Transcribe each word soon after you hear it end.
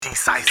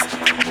Decisive.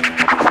 Decisive.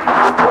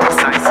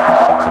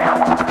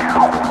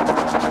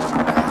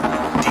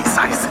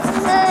 Decisive.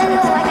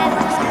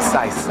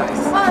 Decisive.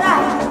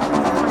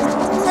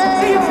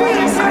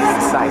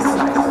 Decisive.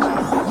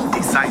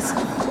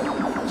 Decisive.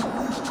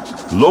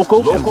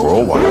 Local and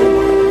worldwide.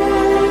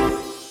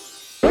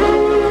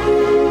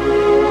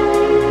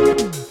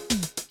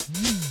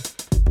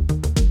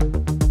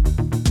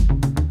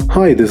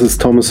 Hi, this is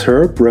Thomas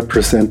Herb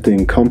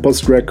representing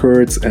Compost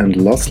Records and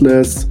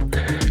Lossless.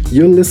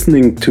 You're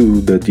listening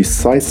to the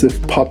Decisive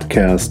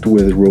podcast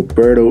with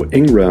Roberto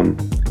Ingram.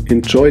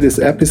 Enjoy this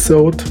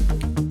episode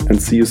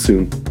and see you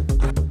soon.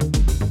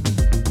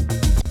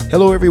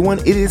 Hello everyone,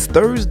 it is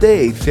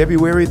Thursday,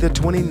 February the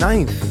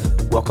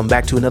 29th. Welcome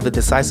back to another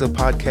Decisive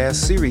podcast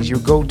series, your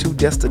go-to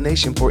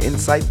destination for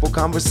insightful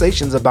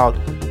conversations about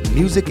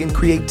music and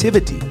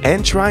creativity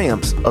and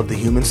triumphs of the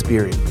human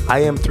spirit. I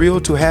am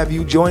thrilled to have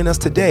you join us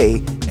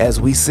today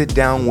as we sit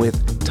down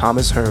with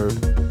Thomas Herb,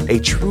 a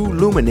true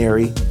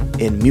luminary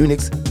in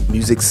Munich's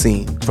music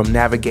scene. From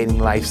navigating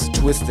life's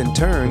twists and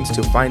turns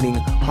to finding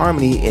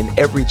harmony in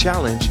every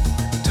challenge,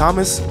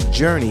 Thomas'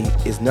 journey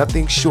is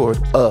nothing short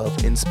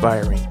of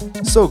inspiring.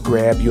 So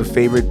grab your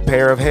favorite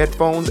pair of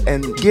headphones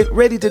and get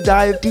ready to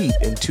dive deep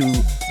into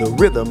the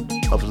rhythm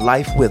of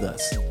life with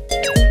us.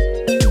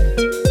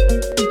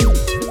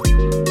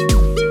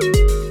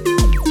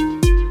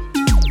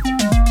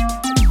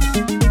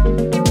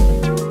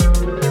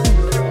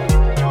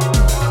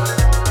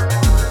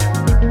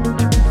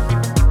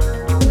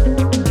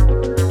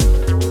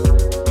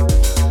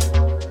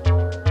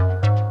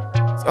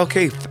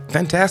 Okay,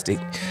 fantastic.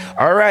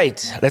 All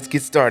right, let's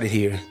get started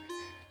here.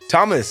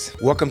 Thomas,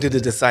 welcome to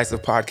the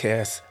Decisive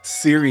Podcast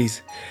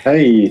series.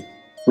 Hey,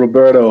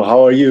 Roberto,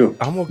 how are you?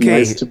 I'm okay.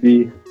 Nice to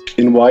be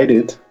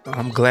invited.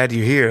 I'm glad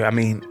you're here. I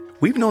mean,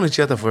 we've known each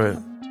other for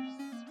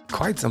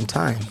quite some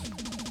time.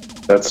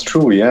 That's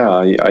true,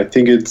 yeah. I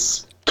think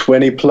it's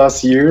 20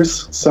 plus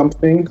years,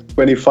 something,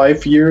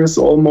 25 years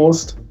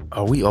almost.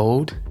 Are we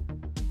old?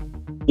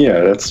 Yeah,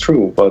 that's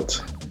true,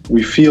 but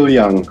we feel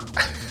young.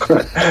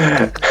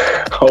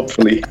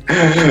 Hopefully,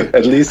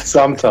 at least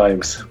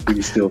sometimes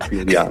we still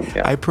feel young.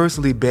 Yeah. I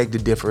personally beg to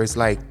differ. It's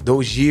like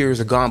those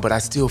years are gone, but I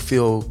still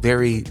feel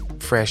very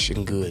fresh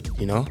and good,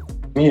 you know?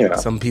 Yeah.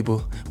 Some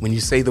people, when you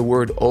say the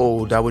word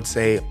old, I would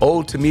say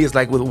old to me is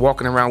like with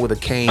walking around with a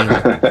cane.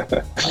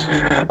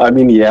 I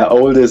mean, yeah,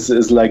 old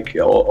is like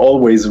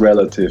always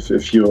relative.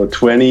 If you're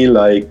 20,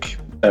 like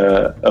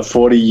a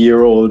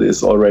 40-year-old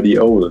is already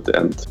old,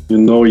 and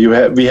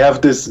we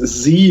have this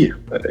Z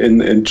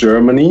in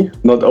Germany.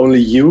 Not only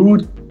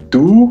you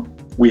do,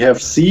 we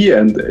have C,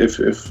 and if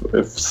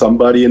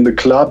somebody in the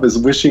club is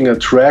wishing a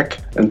track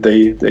and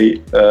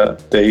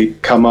they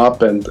come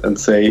up and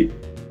say,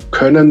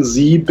 können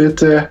Sie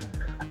bitte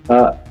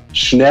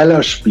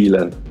schneller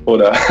spielen?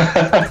 Oder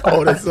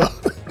Oh, that's so.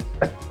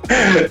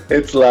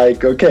 It's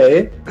like,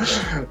 okay,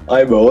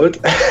 I'm old.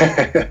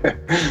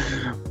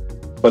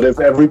 But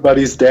if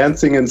everybody's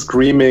dancing and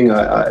screaming,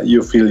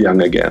 you feel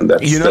young again.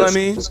 That's, you know what I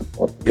mean?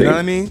 You know what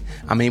I mean?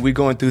 I mean, we're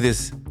going through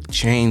this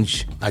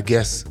change. I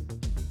guess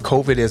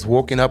COVID has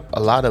woken up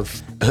a lot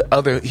of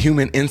other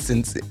human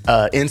instincts,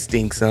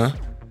 huh?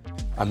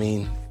 I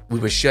mean, we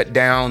were shut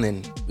down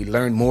and we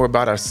learned more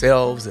about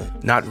ourselves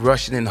and not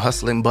rushing and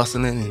hustling,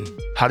 bustling. And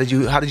how did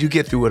you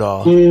get through it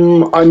all?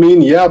 I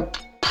mean, yeah,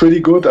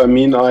 pretty good. I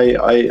mean,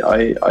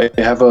 I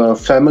have a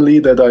family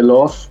that I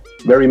love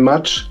very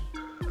much.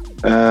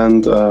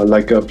 And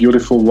like a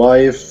beautiful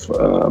wife,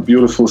 a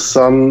beautiful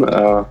son,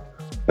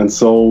 and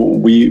so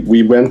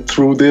we went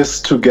through this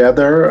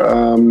together,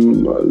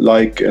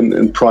 like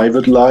in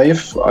private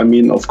life. I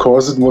mean, of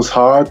course, it was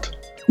hard,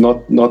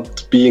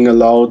 not being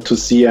allowed to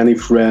see any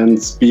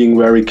friends, being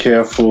very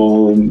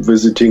careful,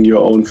 visiting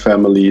your own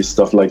family,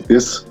 stuff like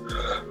this.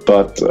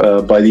 But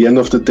by the end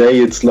of the day,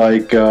 it's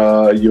like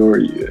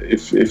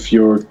if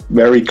you're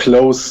very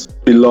close,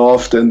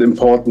 beloved and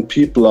important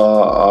people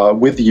are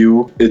with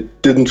you,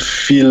 it didn't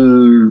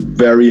feel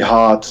very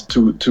hard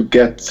to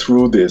get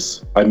through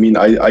this. I mean,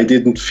 I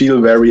didn't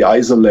feel very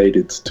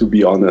isolated, to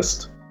be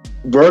honest.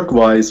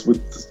 Work-wise,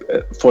 with,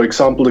 for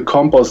example, the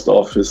Compost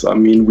office, I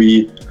mean,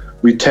 we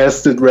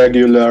tested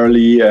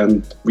regularly,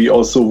 and we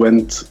also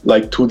went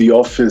like to the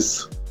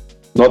office.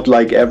 Not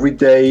like every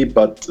day,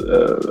 but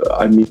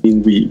I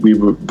mean, we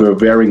were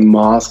wearing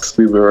masks.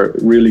 We were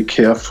really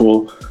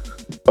careful,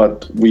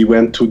 but we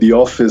went to the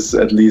office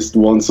at least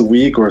once a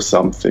week or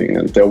something.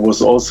 And there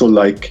was also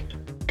like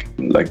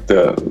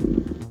the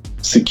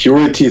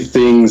security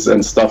things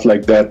and stuff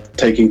like that,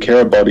 taking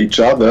care about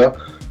each other.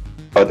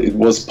 But it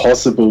was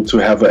possible to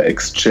have an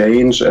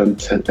exchange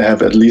and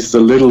have at least a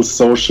little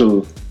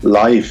social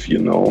life, you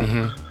know.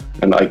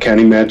 Mm-hmm. And I can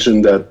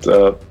imagine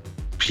that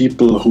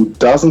people who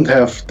doesn't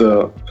have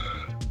the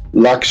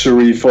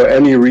luxury for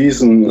any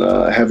reason,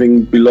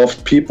 having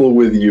beloved people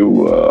with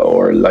you,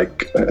 or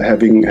like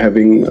having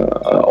an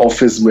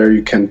office where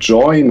you can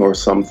join or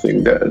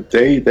something, that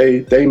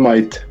they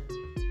might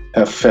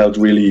have felt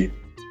really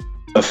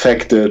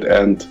affected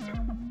and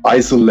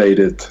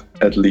isolated,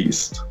 at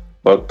least.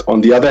 But on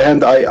the other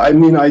hand, I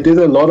mean, I did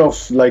a lot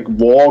of like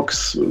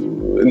walks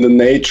in the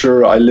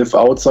nature. I live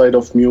outside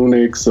of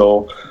Munich,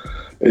 so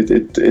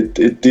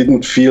it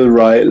didn't feel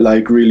right,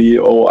 like really,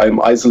 oh, I'm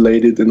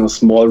isolated in a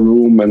small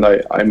room and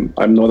I'm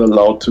not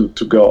allowed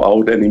to go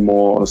out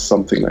anymore or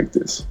something like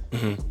this.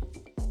 Mm-hmm.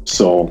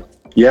 So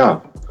yeah,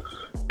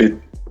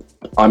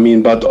 I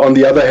mean, but on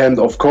the other hand,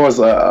 of course,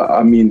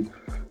 I mean,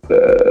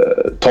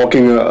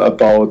 talking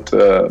about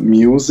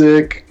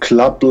music,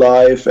 club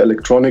life,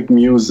 electronic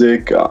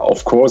music,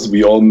 of course,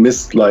 we all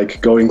missed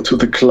like going to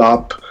the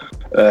club,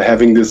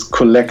 having this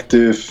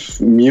collective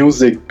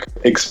music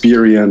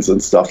experience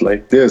and stuff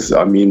like this.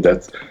 I mean,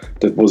 that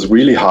was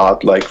really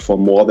hard, like for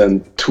more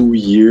than 2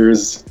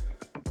 years,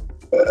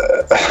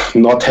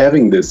 not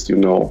having this, you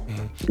know,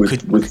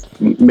 with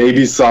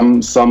maybe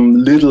some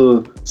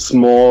little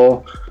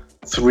small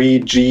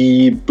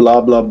 3G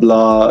blah blah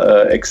blah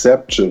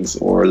exceptions,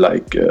 or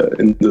like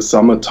in the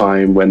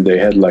summertime when they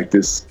had like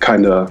this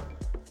kind of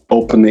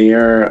open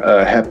air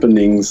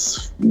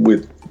happenings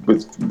with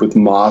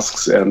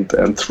masks and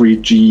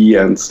 3G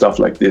and stuff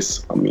like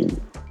this. I mean,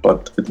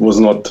 but it was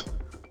not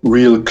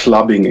real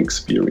clubbing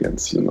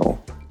experience, you know.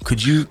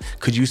 Could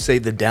you say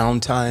the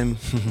downtime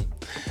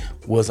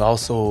was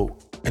also,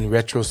 in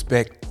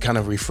retrospect, kind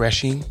of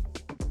refreshing?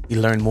 You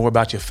learn more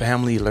about your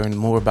family, you learn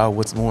more about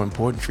what's more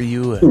important for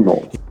you?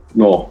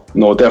 No,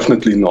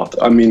 definitely not.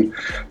 I mean,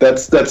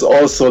 that's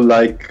also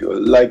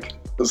like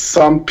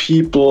some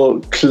people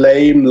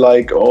claim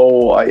like,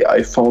 oh,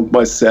 I found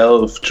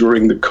myself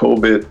during the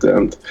COVID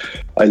and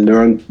I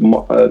learned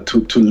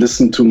to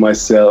listen to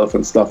myself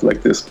and stuff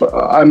like this. But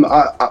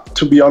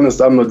to be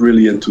honest, I'm not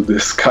really into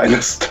this kind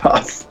of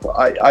stuff.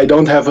 I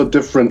don't have a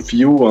different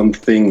view on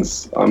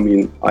things. I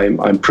mean,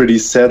 I'm pretty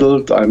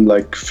settled. I'm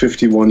like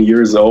 51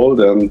 years old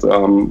and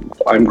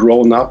I'm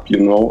grown up, you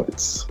know.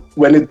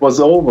 When it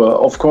was over,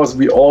 of course,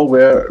 we all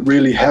were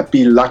really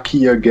happy,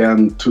 lucky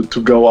again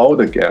to go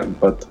out again.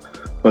 But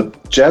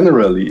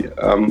generally,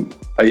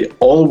 I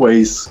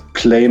always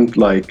claimed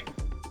like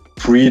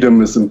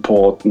freedom is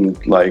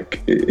important.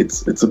 Like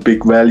it's a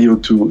big value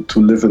to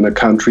live in a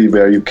country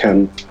where you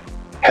can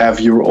have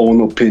your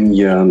own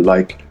opinion,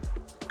 like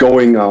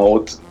going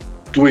out,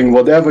 doing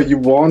whatever you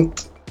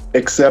want,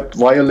 except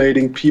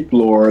violating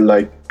people or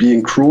like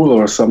being cruel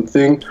or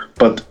something.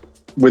 But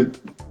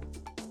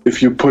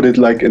if you put it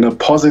like in a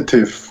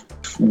positive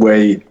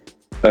way,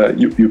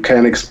 you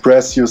can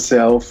express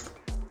yourself.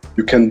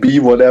 You can be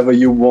whatever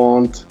you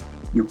want.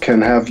 You can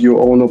have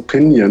your own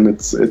opinion.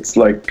 It's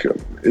like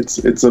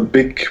it's a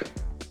big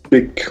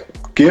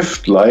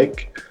gift,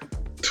 like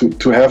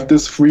to have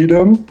this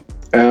freedom.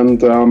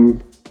 And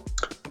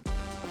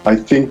I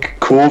think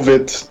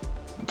COVID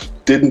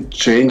didn't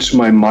change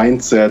my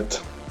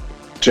mindset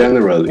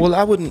generally. Well,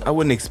 I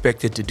wouldn't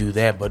expect it to do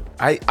that, but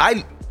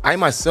I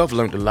myself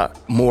learned a lot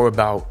more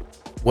about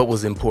what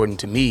was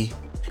important to me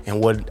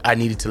and what I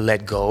needed to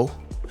let go.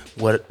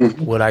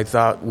 What I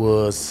thought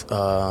was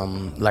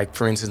like,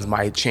 for instance,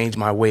 might change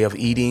my way of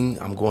eating.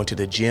 I'm going to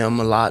the gym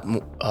a lot,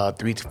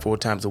 3 to 4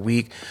 times a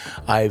week.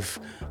 I've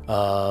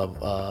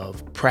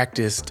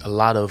practiced a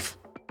lot of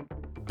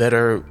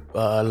better,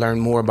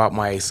 learned more about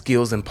my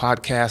skills in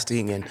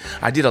podcasting, and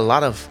I did a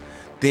lot of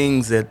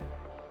things that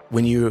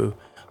when you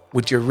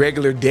with your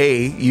regular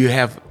day, you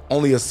have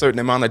only a certain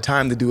amount of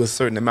time to do a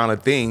certain amount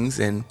of things,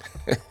 and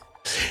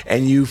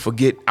and you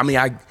forget. I mean,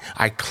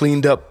 I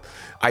cleaned up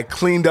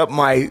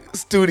my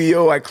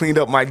studio. I cleaned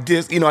up my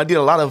disc. You know, I did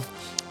a lot of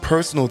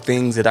personal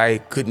things that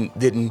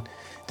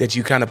that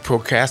you kind of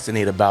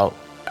procrastinate about.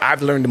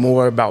 I've learned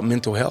more about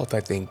mental health, I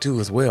think, too,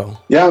 as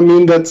well. Yeah, I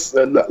mean, that's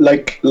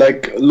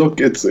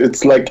look,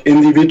 it's like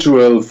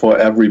individual for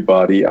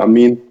everybody. I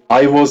mean,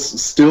 I was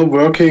still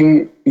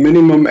working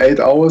minimum 8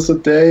 hours a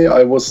day.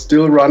 I was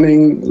still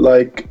running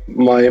like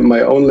my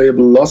own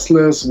label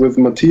Lossless with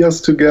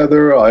Matthias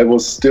together. I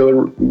was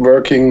still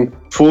working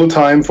full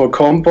time for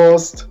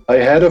Compost. I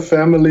had a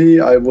family.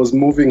 I was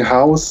moving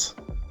house.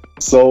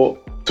 So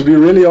to be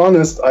really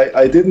honest,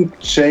 I didn't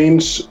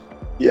change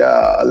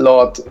a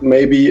lot.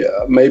 Maybe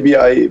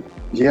I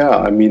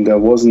mean, there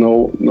was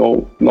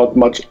not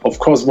much. Of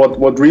course,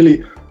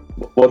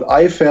 what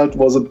I felt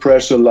was a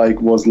pressure,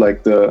 was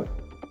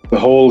the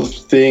whole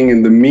thing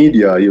in the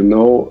media, you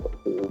know,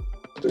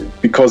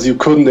 because you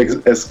couldn't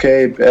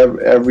escape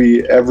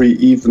every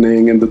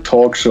evening in the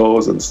talk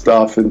shows and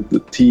stuff, and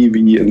the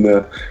TV,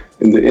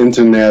 in the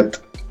internet.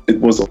 It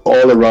was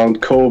all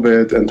around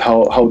COVID and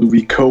how do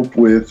we cope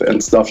with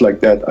and stuff like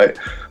that.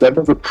 That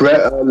was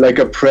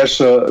a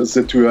pressure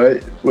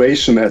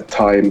situation at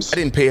times. I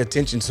didn't pay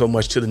attention so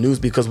much to the news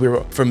because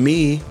for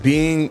me,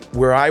 being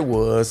where I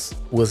was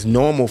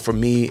normal for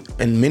me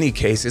in many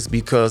cases,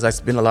 because I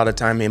spend a lot of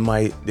time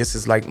this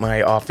is like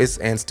my office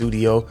and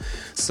studio.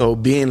 So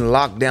being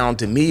locked down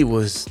to me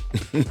was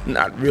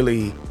not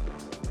really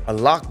a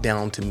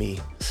lockdown to me.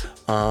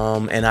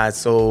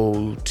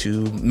 So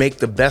to make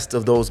the best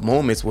of those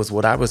moments was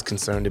what I was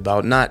concerned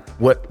about, not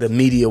what the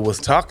media was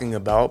talking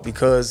about,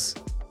 because,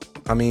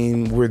 I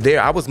mean, we're there.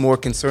 I was more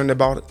concerned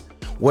about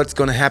what's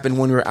going to happen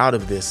when we're out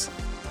of this.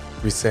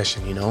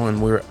 recession, you know,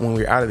 and when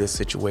we're out of this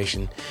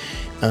situation.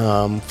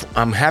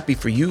 I'm happy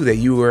for you that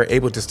you were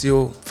able to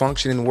still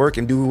function and work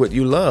and do what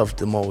you love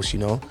the most, you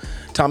know.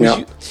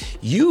 Thomas,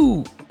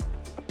 you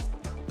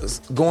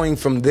going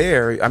from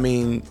there, I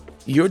mean,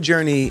 your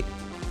journey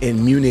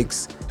in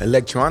Munich's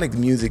electronic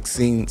music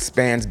scene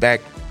spans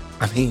back,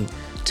 I mean,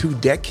 2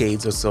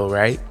 decades or so,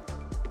 right?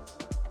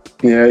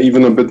 Yeah,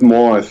 even a bit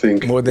more, I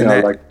think. More than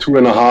that? Like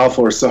 2.5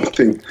 or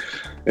something.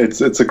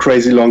 It's a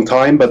crazy long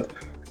time, but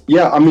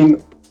yeah, I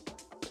mean,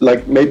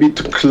 like maybe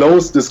to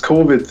close this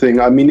COVID thing,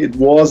 I mean, it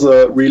was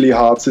a really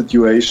hard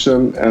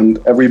situation and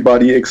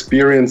everybody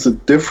experienced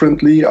it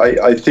differently.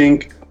 I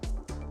think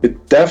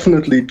it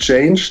definitely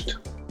changed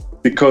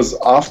because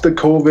after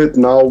COVID,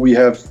 now we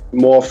have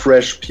more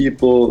fresh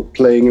people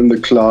playing in the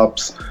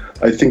clubs.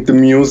 I think the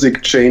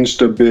music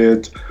changed a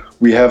bit.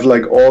 We have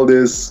like all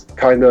this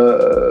kind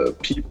of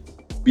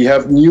we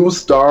have new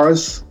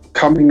stars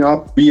coming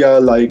up via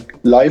like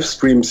live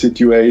stream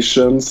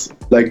situations.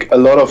 Like a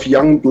lot of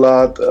young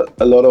blood,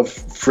 a lot of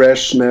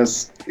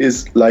freshness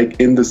is like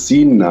in the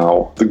scene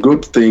now. The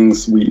good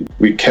things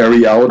we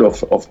carry out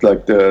of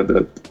like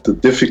the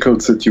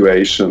difficult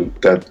situation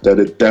that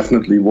it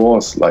definitely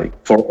was like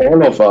for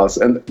all of us.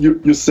 And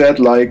you said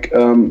like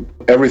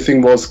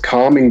everything was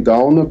calming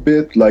down a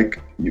bit, like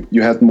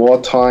you had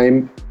more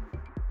time.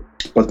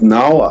 But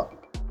now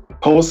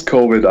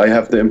post-COVID, I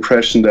have the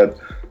impression that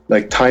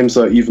like times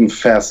are even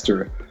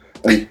faster.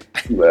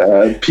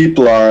 And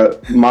people are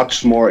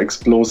much more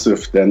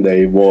explosive than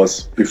they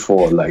was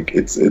before. Like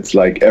it's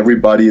like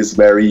everybody is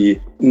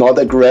very not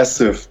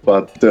aggressive,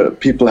 but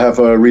people have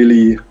a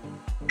really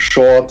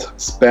short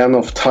span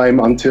of time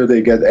until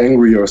they get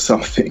angry or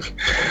something.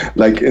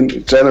 Like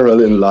in general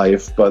in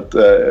life, but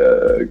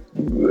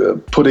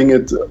putting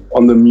it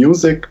on the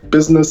music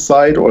business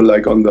side or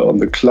like on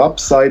the club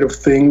side of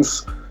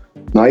things,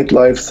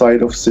 nightlife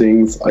side of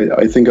things,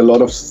 I think a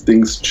lot of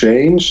things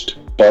changed.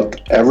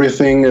 But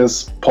everything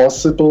is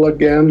possible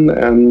again,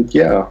 and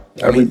yeah,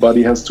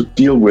 everybody has to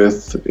deal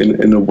with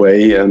in a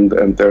way, and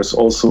there's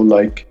also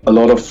like a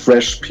lot of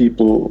fresh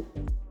people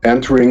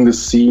entering the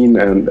scene,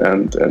 and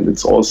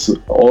it's also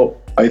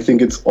I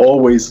think it's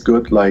always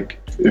good, like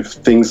if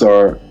things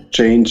are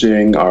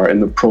changing, are in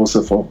the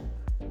process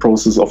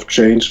of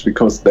change,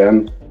 because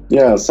then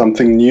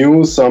something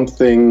new,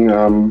 something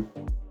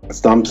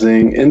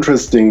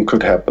interesting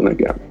could happen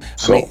again.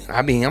 So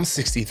I mean, I'm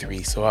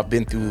 63, so I've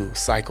been through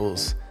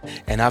cycles,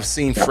 and I've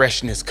seen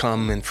freshness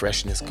come and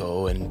freshness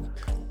go, and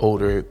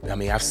older. I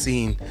mean, I've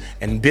seen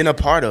and been a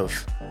part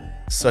of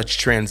such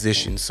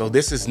transitions. So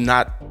this is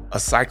not a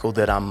cycle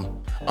that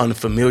I'm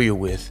unfamiliar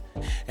with,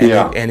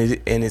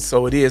 and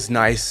so it is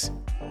nice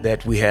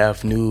that we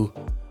have new.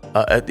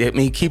 I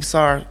mean, keeps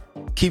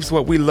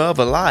what we love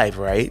alive,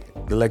 right?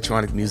 The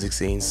electronic music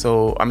scene.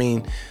 So I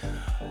mean.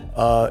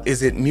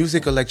 Is it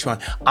music,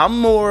 electronic? I'm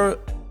more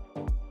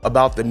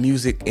about the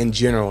music in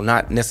general,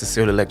 not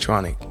necessarily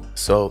electronic.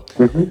 So,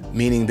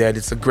 meaning that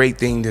it's a great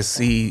thing to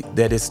see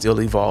that it's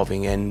still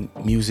evolving, and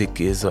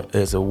music is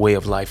a way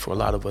of life for a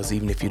lot of us,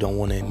 even if you don't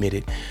want to admit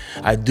it.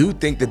 I do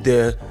think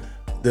that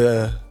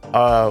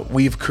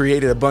we've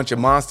created a bunch of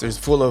monsters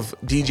full of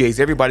DJs.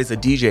 Everybody's a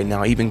DJ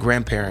now, even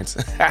grandparents.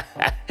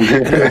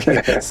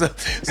 so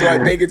I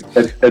think it's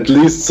at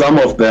least some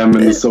of them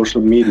in the social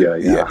media.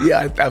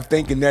 I'm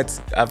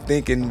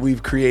thinking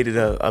we've created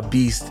a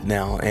beast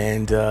now,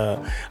 and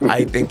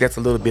I think that's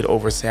a little bit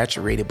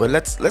oversaturated. But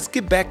let's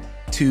get back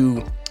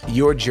to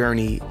your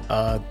journey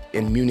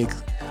in Munich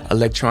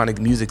electronic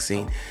music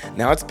scene.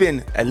 Now it's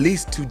been at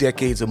least 2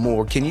 decades or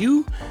more. Can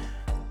you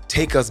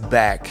take us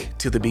back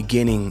to the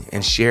beginning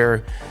and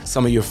share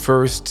some of your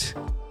first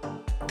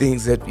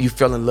things that you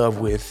fell in love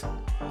with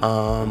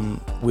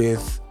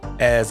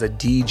as a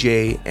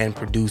DJ and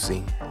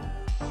producing?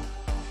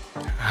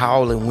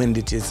 How and when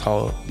did this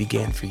all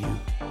begin for you?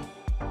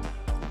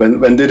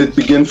 When did it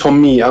begin for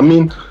me? I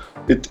mean,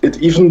 it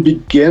even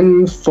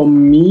began for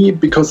me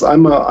because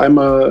I'm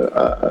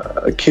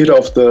a kid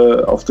of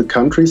the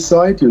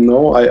countryside. You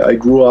know, I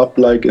grew up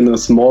like in a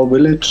small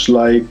village,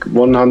 like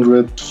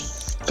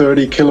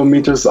 130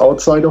 kilometers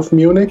outside of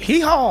Munich.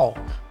 Hee-haw!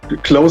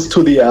 Close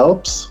to the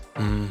Alps.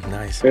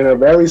 Nice. In a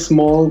very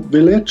small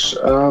village,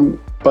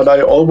 but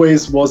I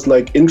always was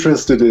like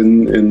interested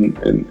in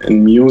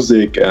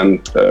music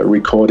and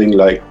recording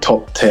like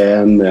top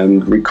 10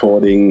 and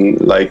recording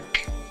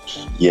like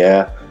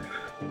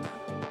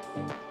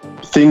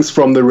things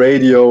from the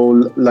radio,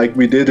 like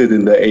we did it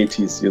in the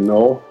 80s. You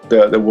know,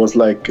 there was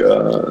like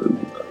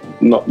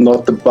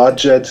not the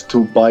budget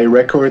to buy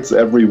records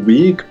every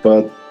week,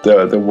 but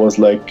there was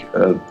like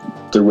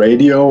the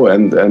radio,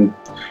 and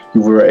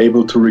you were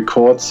able to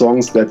record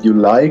songs that you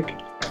like,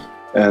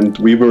 and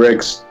we were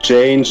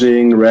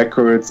exchanging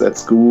records at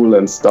school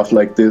and stuff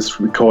like this,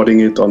 recording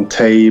it on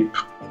tape.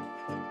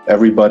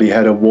 Everybody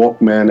had a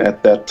Walkman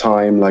at that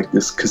time, like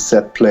this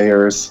cassette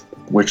players,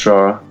 which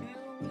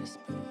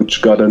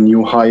got a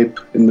new hype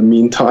in the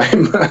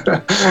meantime.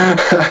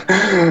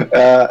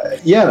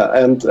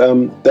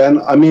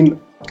 Then I mean,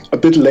 a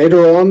bit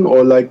later on,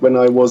 or like when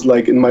I was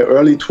like in my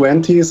early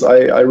 20s,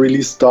 I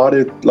really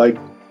started like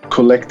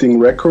collecting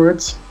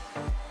records,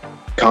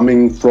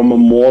 coming from a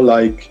more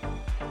like,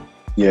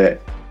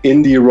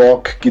 indie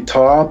rock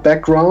guitar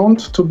background,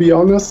 to be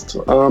honest.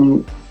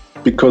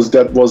 Because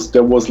there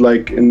was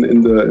like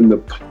in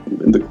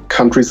the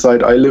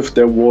countryside I lived,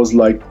 there was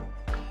like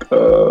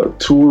 2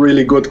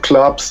 really good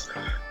clubs.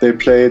 They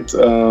played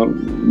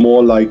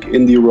more like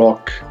indie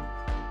rock,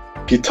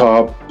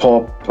 guitar,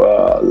 pop,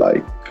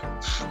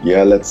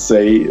 let's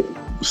say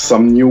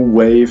some new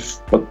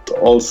wave, but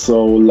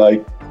also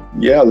like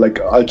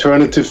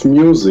alternative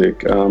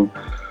music.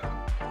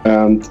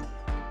 And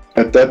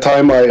at that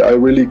time, I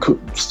really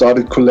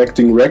started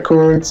collecting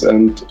records,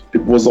 and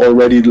it was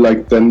already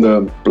like then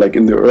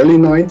in the early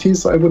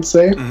 90s, I would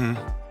say.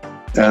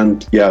 Mm-hmm.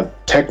 And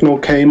techno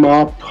came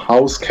up,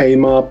 house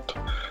came up,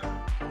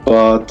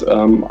 but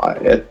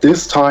at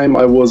this time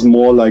I was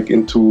more like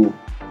into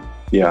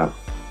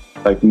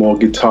more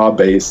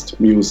guitar-based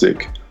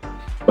music.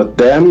 But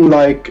then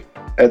like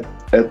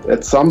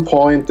at some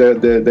point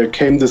there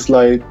came this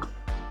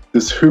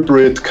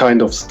hybrid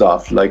kind of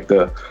stuff, like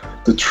the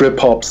trip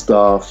hop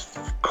stuff,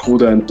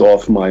 Kruder and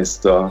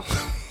Dorfmeister,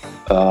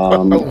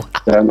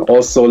 then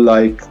also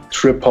like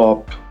trip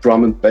hop,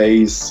 drum and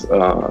bass,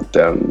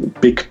 then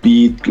big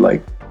beat,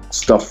 like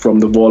stuff from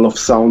the Wall of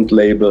Sound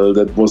label.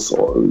 That was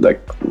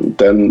like,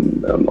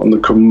 then on the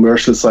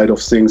commercial side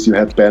of things, you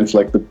had bands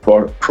like the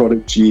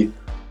Prodigy,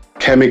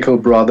 Chemical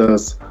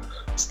Brothers,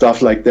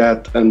 stuff like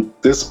that. And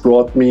this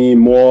brought me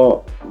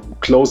more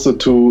closer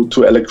to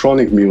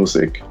electronic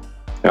music.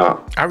 Yeah.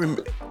 I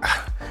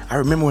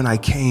remember when I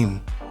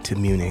came to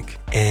Munich,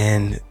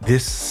 and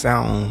this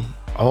sound,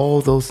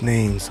 all those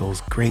names,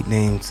 those great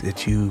names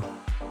that you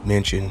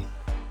mentioned,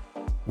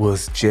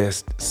 was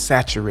just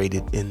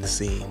saturated in the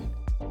scene.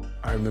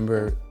 I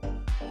remember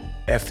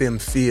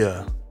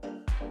FM4.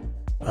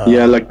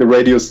 Like the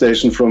radio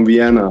station from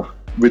Vienna,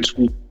 which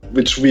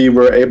we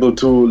were able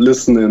to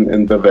listen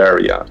in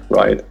Bavaria,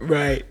 right?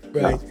 Right.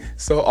 Yeah.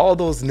 So all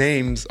those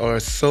names are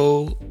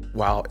so,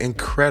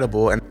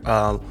 incredible. And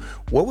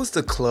what was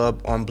the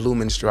club on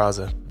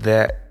Blumenstrasse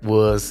that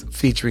was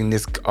featuring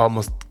this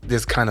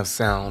kind of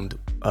sound?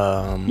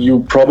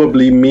 You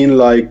probably mean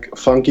like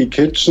Funky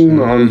Kitchen,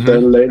 mm-hmm. And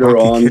then later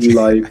on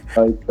like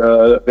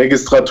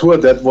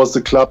Registratur. That was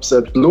the clubs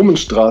at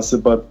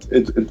Blumenstrasse, but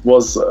it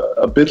was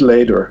a bit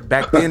later.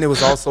 Back then, it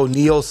was also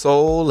neo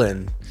soul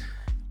and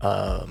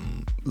a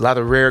lot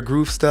of rare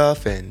groove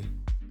stuff, and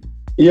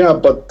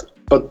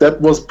but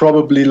that was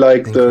probably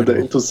like the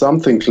Into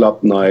Something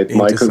club night.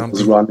 Michael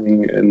was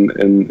running in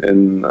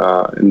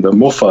the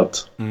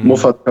Muffat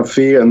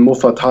Café and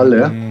Muffat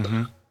Halle.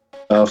 Mm-hmm.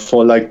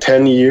 For like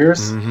 10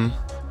 years, mm-hmm.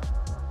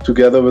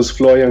 Together with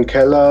Florian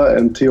Keller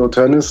and Theo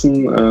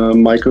Tönnissen.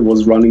 Michael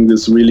was running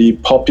this really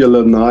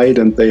popular night,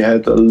 and they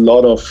had a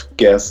lot of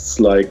guests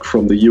like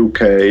from the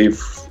UK,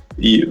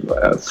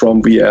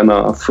 from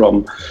Vienna,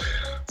 from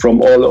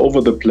all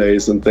over the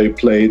place, and they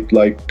played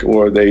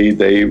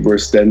they were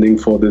standing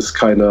for this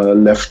kind of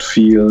left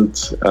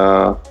field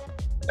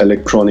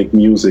electronic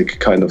music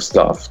kind of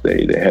stuff.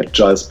 They had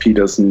Giles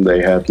Peterson,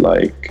 they had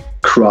like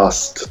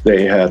Crust,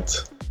 they had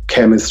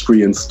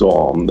Chemistry and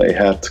Storm, they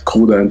had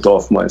Kruder and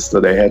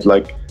Dorfmeister, they had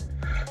like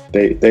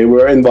they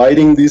were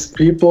inviting these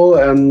people,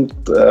 and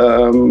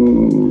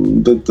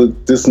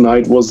this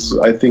night was,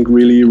 I think,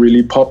 really,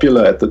 really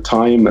popular at the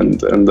time,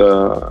 and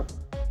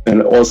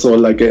also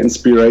like an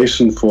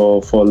inspiration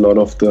for a lot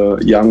of the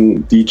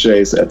young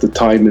DJs at the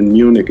time in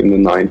Munich in the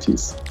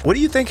 90s. What do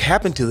you think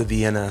happened to the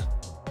Vienna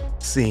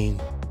scene?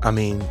 I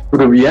mean, to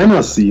the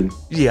Vienna scene?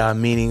 Yeah,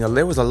 meaning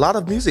there was a lot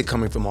of music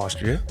coming from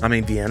Austria. I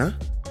mean, Vienna.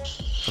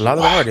 A lot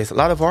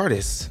of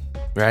artists,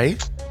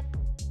 right?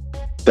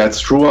 That's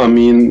true. I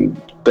mean,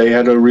 they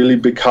had a really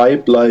big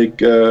hype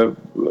like in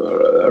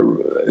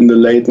the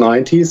late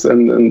 90s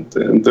and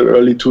in the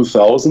early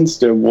 2000s.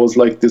 There was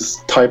like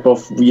this type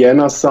of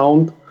Vienna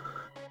sound.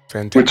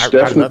 Fantastic. Which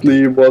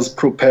definitely was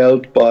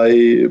propelled by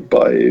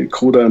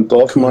Kruder and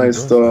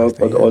Dorfmeister,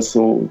 but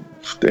also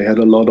they had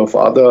a lot of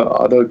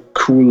other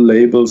cool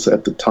labels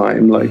at the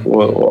time, like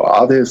or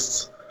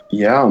artists.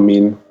 Yeah, I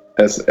mean,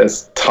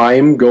 as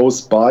time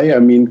goes by, I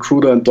mean,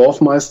 Kruder and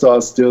Dorfmeister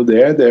are still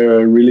there.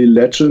 They're really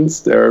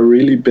legends. They're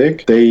really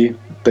big. They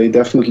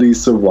definitely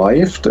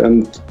survived,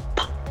 and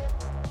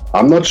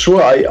I'm not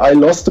sure. I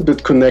lost a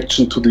bit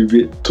connection to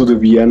the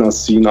Vienna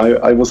scene.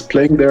 I was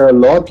playing there a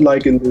lot,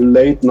 like in the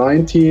late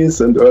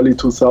 90s and early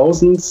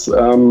 2000s.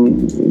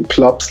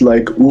 Clubs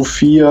like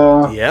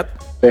U4. Yep.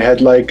 They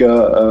had like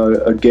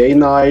a gay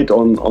night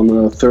on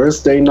a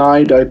Thursday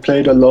night. I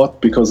played a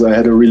lot because I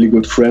had a really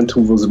good friend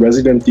who was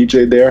resident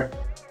DJ there,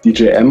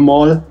 DJ M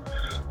Mall.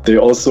 They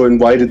also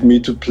invited me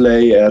to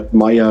play at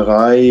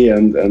Meierei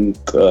and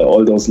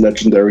all those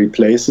legendary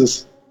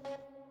places.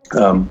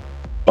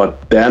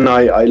 But then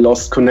I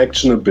lost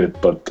connection a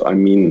bit. But I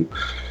mean,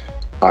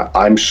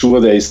 I'm sure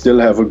they still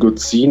have a good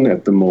scene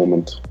at the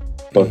moment.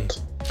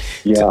 But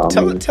yeah.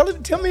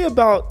 Tell me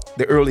about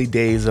the early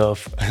days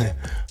of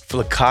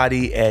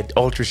Flaccati at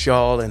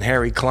Ultraschall and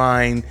Harry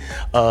Klein.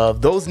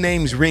 Those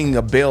names ring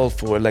a bell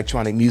for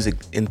electronic music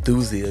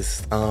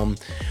enthusiasts.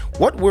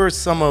 What were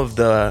some of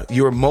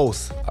your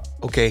most,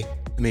 okay,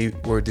 let me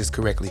word this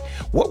correctly.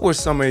 What were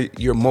some of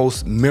your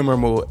most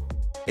memorable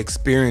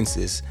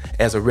experiences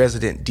as a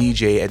resident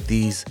DJ at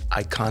these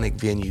iconic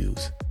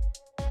venues?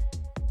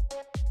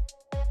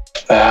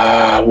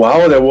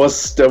 Wow, there was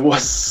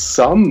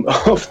some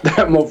of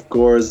them, of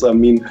course. I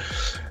mean,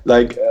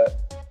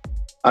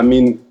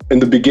 in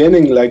the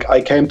beginning, like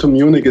I came to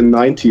Munich in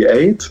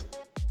 '98,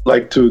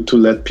 like to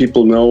let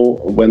people know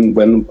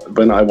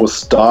when I was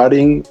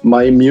starting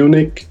my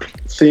Munich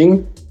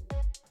thing,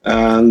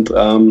 and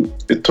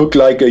it took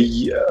like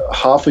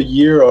half a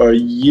year or a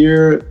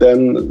year.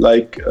 Then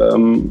like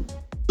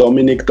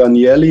Dominic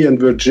Danieli and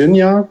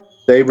Virginia,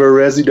 they were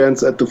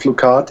residents at the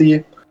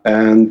Flaccati,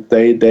 and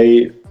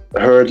they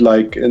heard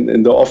like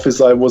in the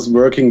office I was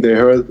working, they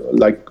heard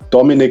like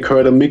Dominic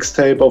heard a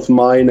mixtape of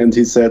mine, and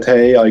he said,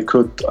 hey, I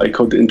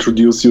could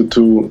introduce you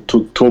to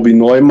Tobi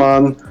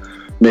Neumann.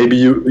 Maybe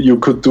you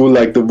could do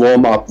like the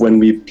warm up when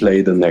we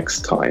play the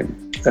next time.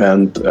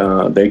 And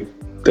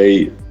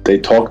they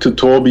talked to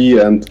Tobi,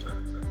 and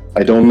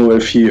I don't know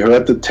if he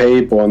heard the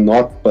tape or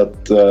not, but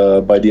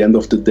by the end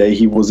of the day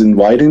he was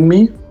inviting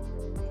me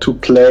to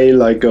play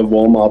like a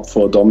warm up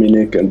for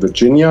Dominic and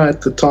Virginia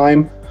at the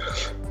time.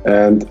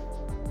 And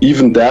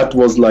even that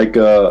was like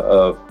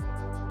a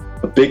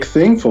big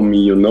thing for me,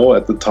 you know,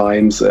 at the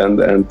times, and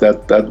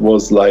that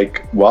was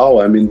like, wow,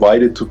 I'm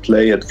invited to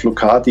play at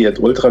Flaccati at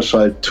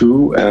Ultraschall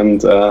 2,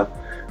 and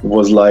it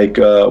was like,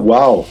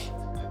 wow.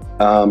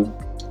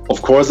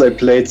 Of course, I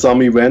played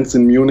some events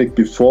in Munich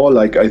before,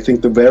 like I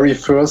think the very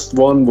first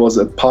one was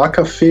at Park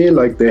Cafe,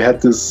 like they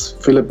had this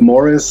Philip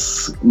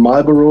Morris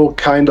Marlboro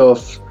kind of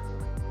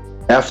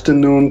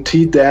afternoon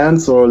tea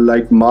dance, or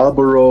like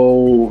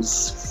Marlboro,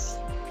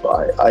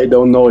 I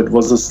don't know, it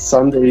was a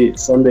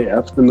Sunday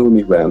afternoon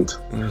event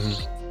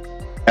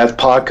at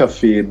Park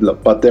Cafe,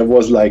 but there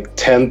was like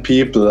 10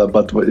 people,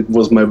 but it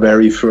was my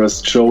very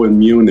first show in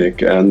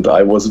Munich, and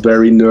I was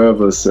very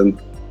nervous and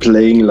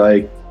playing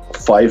like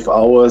 5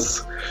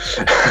 hours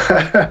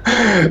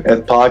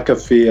at Park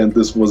Cafe, and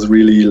this was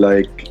really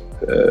like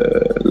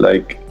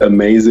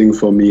amazing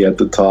for me at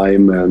the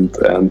time, and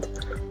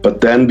but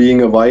then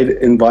being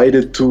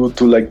invited to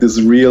like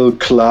this real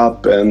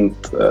club, and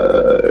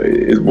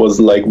it was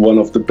like one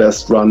of the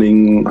best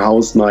running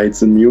house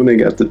nights in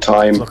Munich at the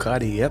time.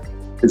 Flaccati, yep.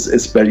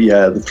 Especially,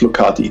 yeah, the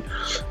Flaccati,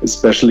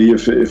 especially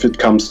if it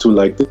comes to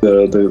like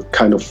the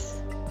kind of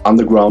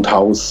underground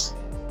house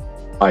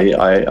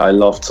I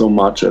loved so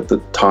much at the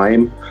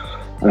time,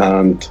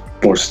 and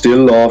or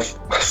still love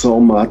so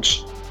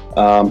much.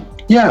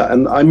 Yeah,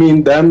 and I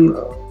mean then.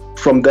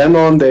 From then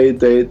on,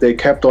 they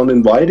kept on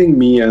inviting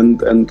me,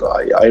 and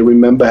I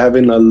remember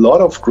having a lot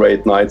of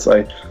great nights.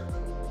 I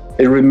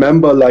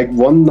remember like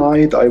one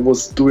night I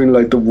was doing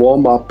like the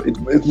warm up.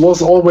 It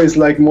was always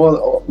like more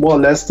or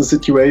less the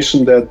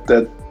situation that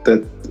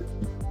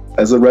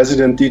as a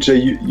resident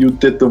DJ you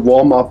did the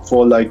warm up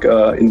for like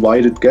a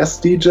invited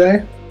guest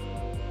DJ,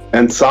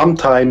 and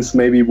sometimes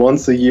maybe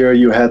once a year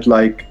you had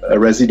like a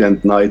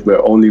resident night where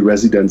only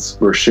residents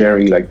were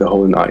sharing like the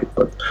whole night.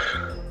 But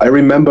I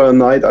remember a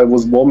night I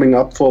was warming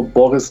up for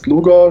Boris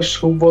Dlugosch,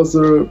 who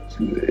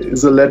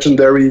is a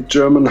legendary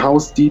German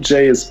house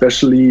DJ,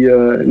 especially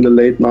in the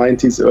late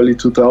 90s, early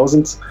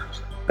 2000s.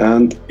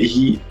 And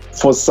he,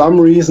 for some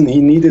reason,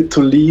 he needed to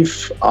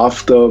leave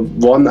after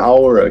 1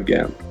 hour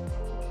again.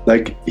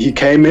 Like he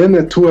came in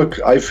at 2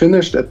 o'clock, I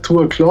finished at 2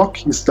 o'clock,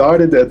 he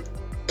started at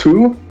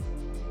 2,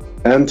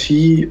 and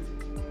he,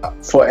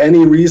 for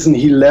any reason,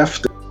 he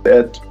left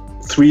at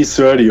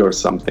 3:30 or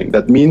something.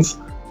 That means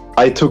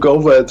I took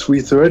over at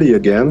 3:30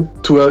 again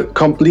to a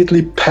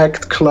completely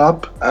packed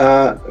club,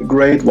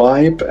 great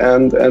vibe,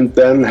 and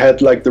then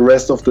had like the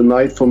rest of the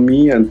night for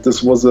me. And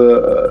this was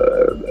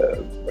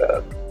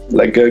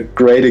like a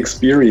great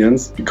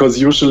experience,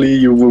 because usually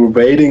you were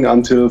waiting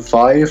until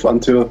 5,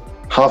 until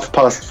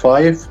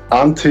 5:30,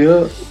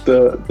 until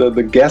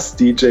the guest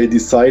DJ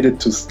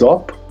decided to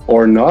stop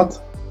or not,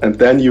 and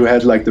then you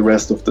had like the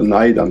rest of the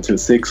night until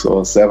 6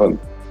 or 7.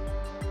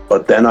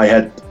 But then I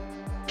had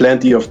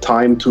plenty of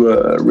time to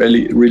a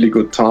really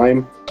good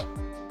time.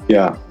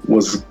 Yeah,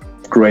 was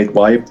great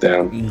vibe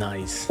there.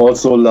 Nice.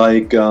 Also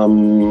like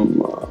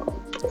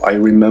I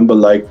remember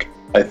like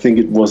I think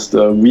it was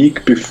the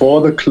week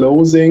before the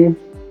closing,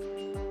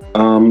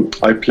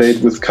 I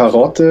played with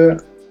Carotte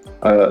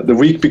the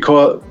week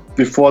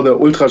before the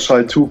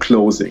Ultraschall 2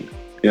 closing.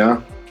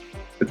 Yeah,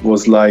 it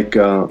was like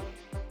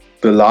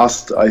the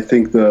last, I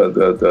think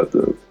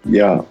the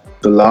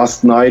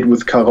last night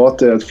with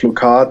Carotte at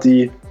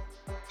Flaccati,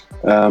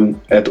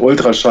 at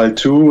Ultraschall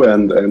 2,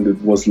 and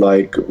it was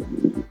like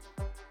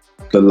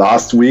the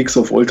last weeks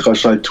of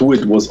Ultraschall 2,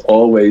 it was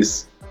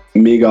always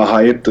mega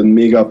hyped and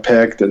mega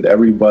packed, and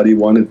everybody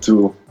wanted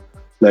to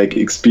like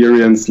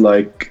experience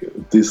like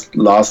these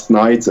last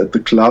nights at the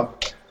club.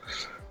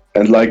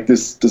 And like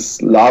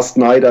this last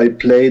night I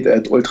played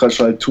at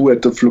Ultraschall 2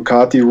 at the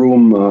Flucati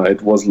room,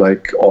 it was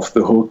like off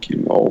the hook, you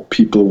know.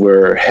 People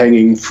were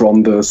hanging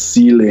from the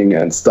ceiling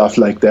and stuff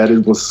like that.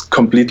 It was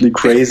completely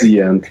crazy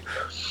and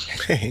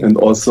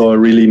also a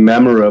really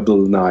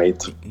memorable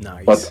night.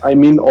 Nice. But I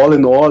mean, all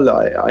in all,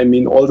 I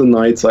mean, all the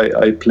nights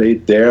I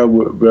played there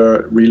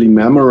were really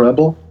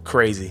memorable.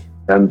 Crazy.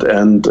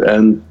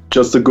 And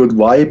just a good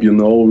vibe, you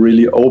know,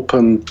 really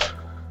open.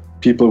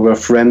 People were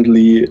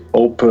friendly,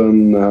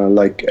 open,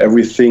 like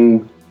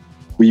everything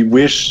we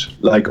wish,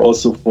 like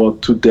also for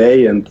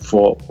today and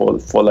for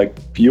like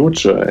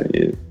future.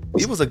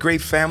 It was a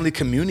great family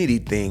community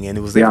thing, and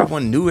it was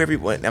everyone knew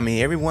everyone. I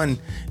mean, everyone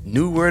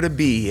knew where to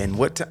be and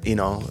what to, you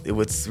know. It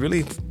was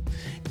really,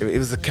 it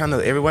was a kind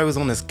of, everybody was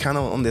on this kind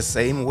of on the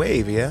same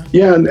wave, yeah.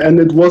 Yeah, and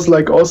it was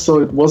like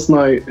also it was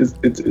nice.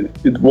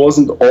 It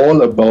wasn't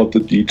all about the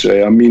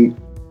DJ. I mean,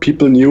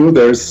 people knew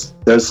there's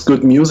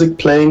good music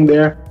playing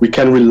there. We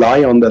can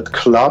rely on that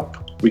club.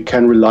 We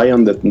can rely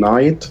on that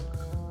night,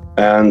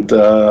 and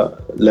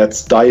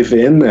let's dive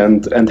in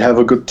and have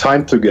a good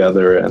time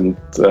together. And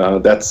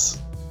that's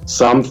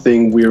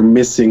something we're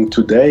missing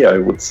today, I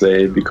would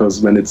say,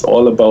 because when it's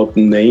all about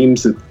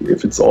names,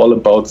 if it's all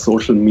about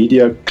social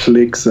media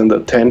clicks and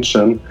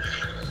attention,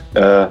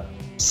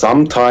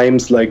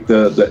 sometimes like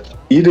the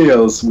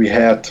ideals we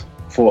had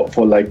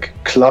for like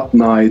club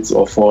nights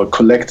or for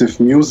collective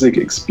music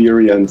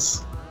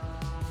experience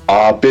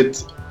are a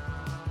bit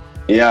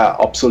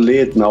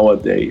obsolete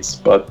nowadays.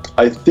 But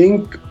I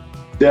think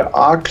there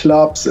are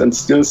clubs and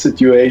still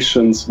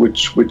situations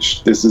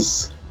which this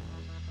is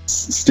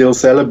still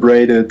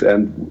celebrated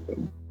and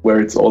where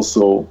it's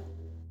also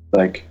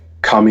like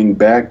coming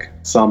back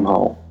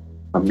somehow.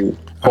 I mean,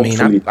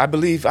 I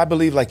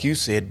believe like you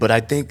said, but I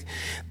think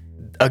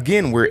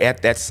again we're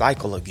at that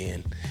cycle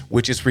again,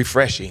 which is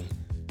refreshing.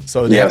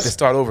 So they have to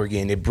start over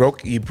again. You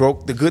broke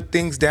the good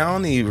things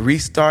down, and you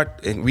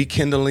restart and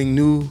rekindling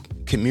new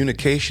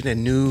communication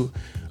and new,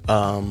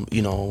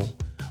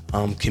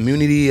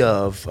 community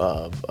of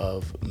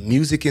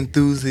music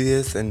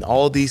enthusiasts, and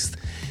all these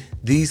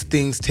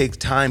things take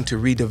time to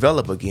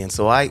redevelop again.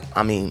 So I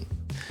mean,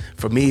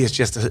 for me, it's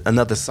just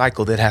another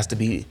cycle that has to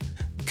be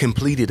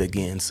completed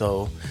again.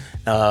 So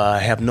I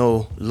have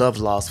no love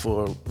lost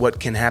for what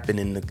can happen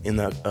in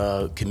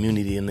the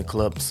community, in the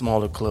club,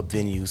 smaller club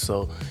venues.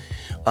 So.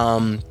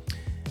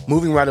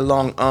 Moving right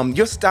along,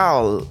 your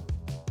style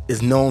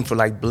is known for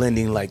like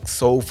blending like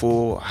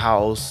soulful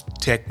house,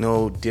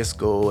 techno,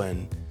 disco,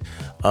 and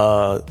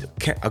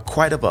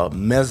quite of a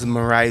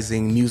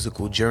mesmerizing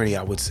musical journey,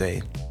 I would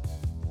say.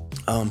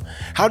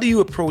 How do you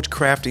approach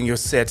crafting your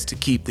sets to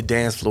keep the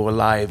dance floor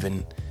alive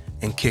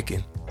and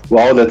kicking?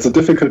 Wow, that's a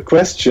difficult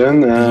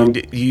question.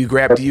 Do you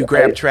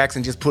grab tracks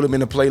and just put them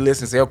in a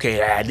playlist and say,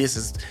 okay,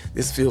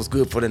 this feels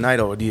good for the night,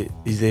 or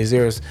is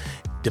there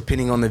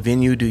depending on the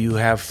venue, do you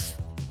have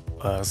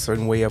a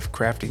certain way of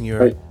crafting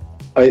your?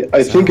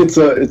 I think it's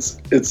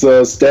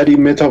a steady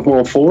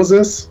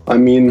metamorphosis. I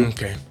mean,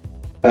 okay.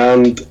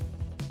 And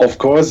of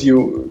course,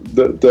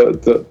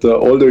 the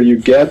older you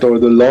get or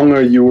the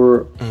longer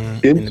you're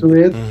into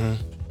it,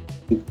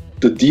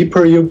 the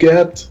deeper you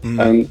get.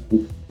 And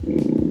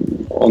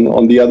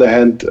on the other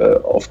hand,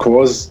 of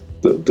course,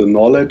 the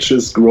knowledge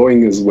is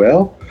growing as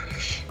well.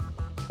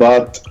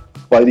 But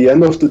by the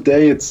end of the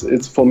day,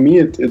 it's for me,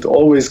 it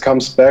always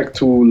comes back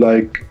to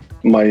like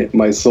my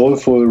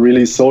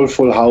really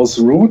soulful house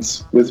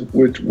roots, with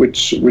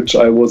which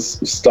I was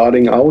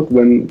starting out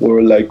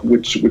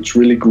which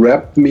really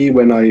grabbed me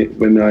when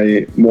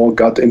I more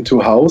got into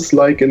house,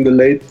 like in the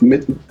late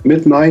mid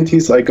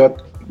 90s. I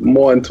got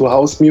more into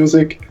house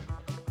music,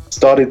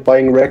 started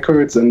buying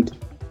records, and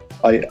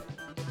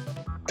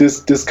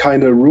this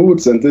kind of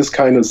roots and this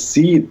kind of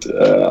seed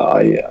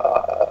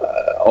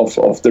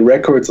of the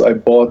records I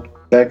bought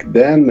back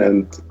then,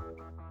 and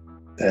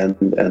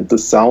the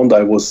sound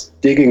I was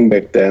digging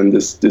back then,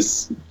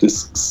 this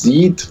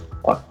seed,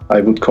 I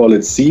would call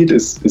it seed,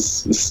 is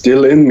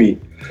still in me.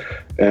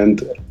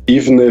 And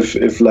even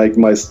if like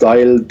my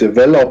style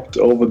developed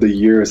over the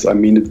years, I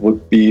mean, it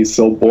would be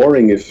so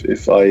boring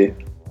if I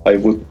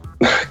would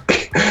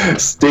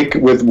stick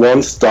with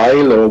one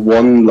style or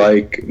one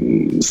like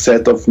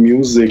set of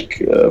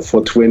music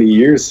for 20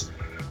 years.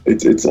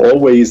 It's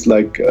always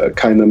like a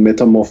kind of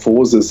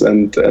metamorphosis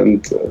and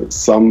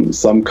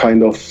some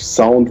kind of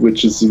sound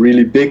which is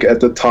really big at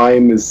the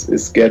time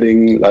is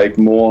getting like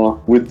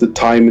more, with the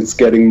time it's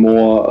getting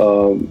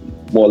more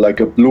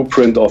like a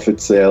blueprint of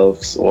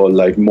itself, or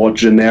like more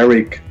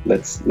generic,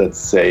 let's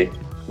say.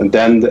 And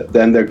then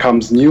there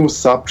comes new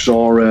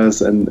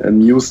subgenres and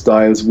new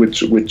styles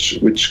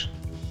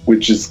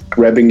which is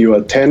grabbing your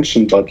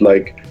attention. But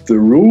like the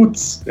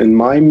roots in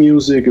my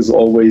music is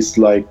always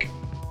like,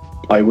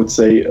 I would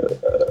say,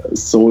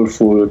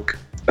 soulful,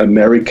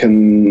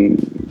 American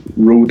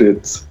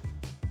rooted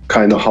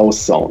kind of house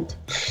sound.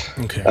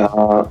 Okay.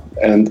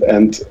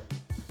 And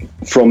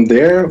from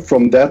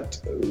that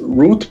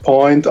root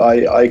point,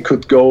 I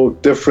could go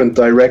different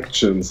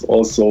directions.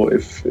 Also,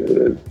 if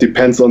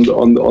depends on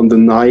the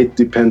night,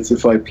 depends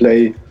if I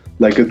play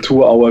like a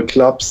 2-hour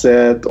club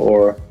set,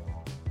 or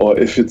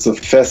if it's a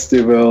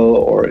festival,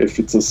 or if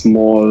it's a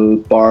small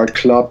bar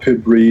club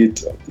hybrid.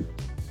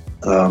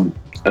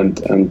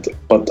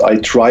 But I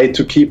try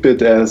to keep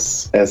it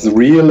as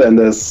real and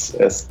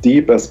as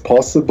deep as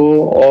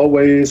possible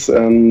always,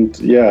 and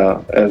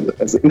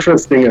as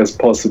interesting as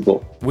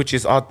possible. Which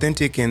is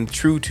authentic and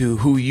true to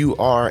who you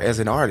are as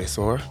an artist,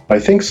 or? I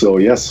think so,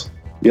 yes.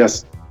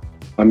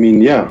 I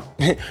mean, yeah.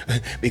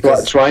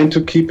 Because trying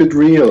to keep it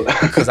real.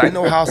 Because I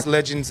know house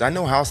legends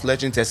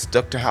that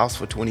stuck to house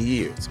for 20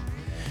 years.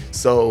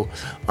 So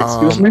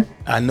Excuse me?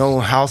 I know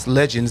house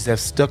legends that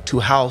stuck to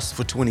house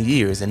for 20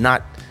 years and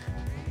not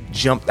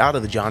jumped out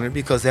of the genre,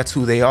 because that's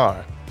who they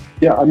are.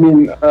 Yeah, I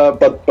mean,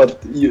 but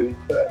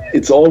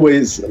it's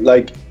always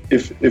like,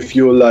 if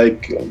you're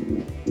like,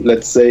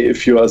 let's say,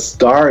 if you're a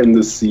star in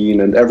the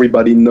scene and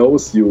everybody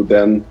knows you,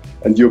 then,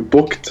 and you're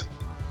booked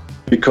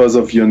because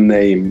of your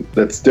name,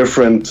 that's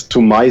different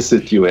to my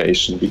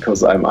situation,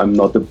 because I'm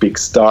not a big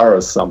star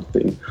or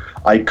something.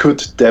 I could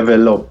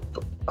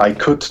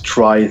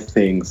try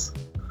things,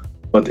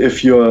 but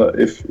if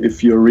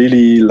you're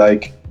really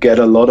like get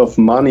a lot of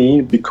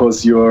money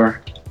because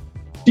you're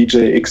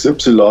DJ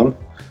XY,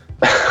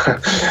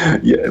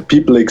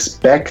 people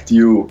expect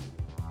you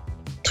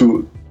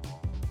to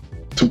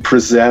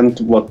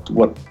present what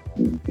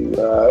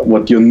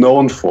you're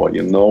known for,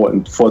 you know.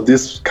 And for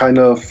this kind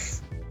of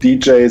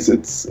DJs,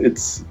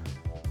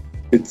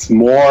 it's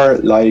more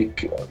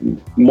like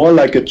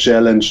a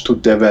challenge to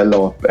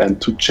develop and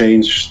to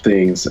change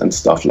things and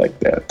stuff like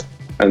that.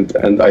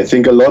 And I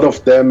think a lot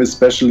of them,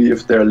 especially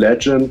if they're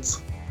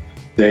legends,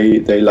 they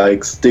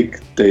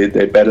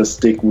better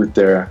stick with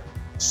their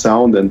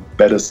sound and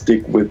better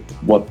stick with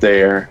what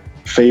they're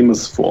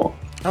famous for.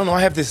 I don't know,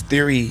 I have this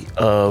theory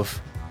of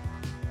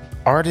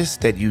artists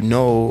that you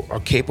know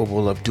are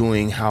capable of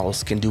doing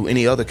house can do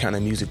any other kind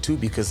of music too,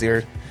 because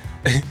they're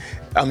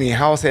I mean,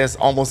 house has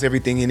almost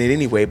everything in it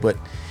anyway, but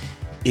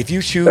if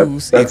you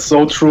choose... That's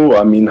so true.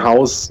 I mean,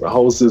 house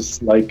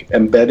is like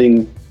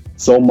embedding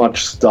so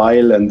much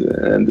style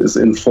and is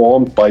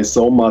informed by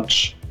so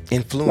much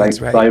influence,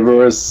 like, right?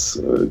 diverse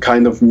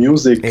kind of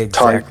music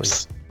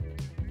types.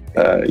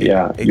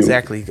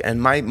 Exactly.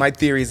 And my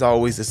theory is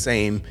always the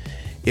same.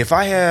 If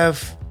I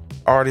have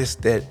artists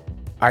that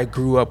I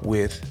grew up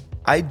with,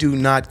 I do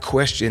not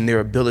question their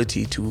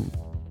ability to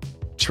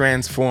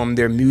transform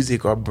their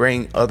music or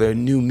bring other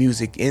new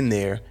music in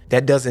there.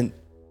 That doesn't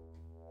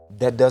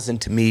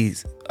to me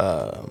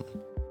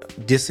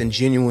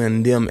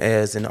disingenuine them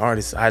as an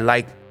artist. I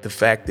like the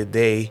fact that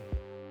they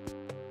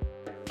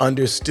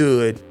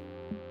understood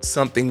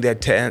something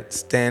that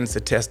stands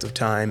the test of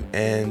time,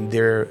 and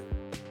they're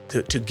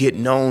to get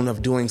known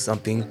of doing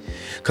something.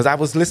 Because I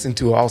was listening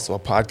to also a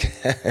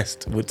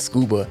podcast with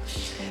Scuba,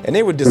 and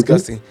they were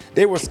discussing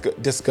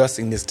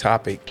this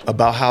topic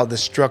about how the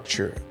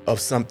structure of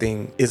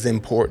something is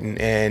important,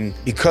 and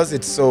because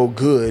it's so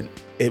good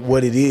at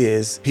what it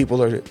is,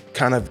 people are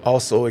kind of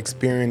also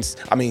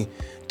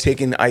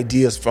taking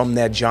ideas from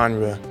that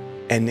genre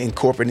and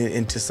incorporating it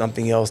into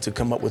something else to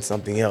come up with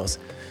something else.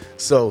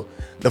 So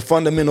the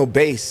fundamental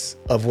base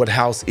of what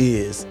house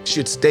is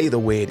should stay the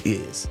way it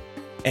is.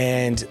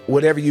 And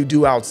whatever you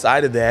do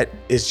outside of that,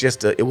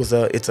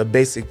 it's a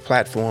basic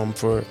platform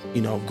for,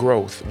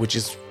 growth, which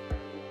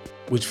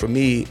for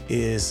me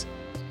is,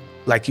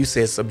 like you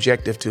said,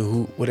 subjective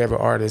to whatever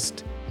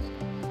artist.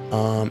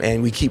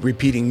 And we keep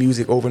repeating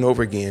music over and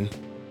over again.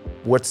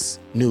 What's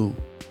new?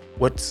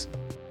 What's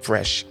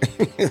fresh?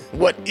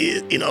 What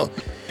is,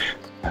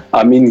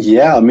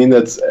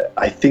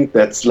 I think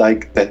that's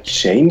like, that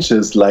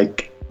changes,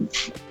 like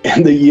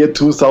in the year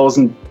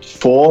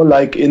 2004,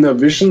 like Inner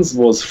Visions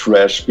was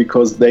fresh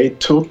because they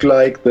took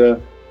like the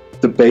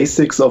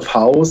basics of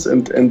house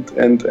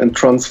and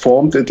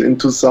transformed it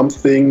into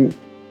something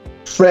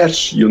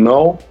fresh,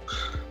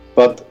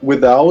 but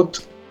with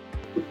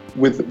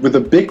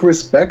a big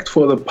respect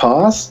for the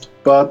past,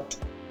 but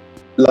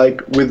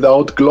like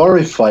without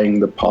glorifying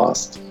the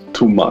past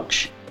too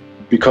much,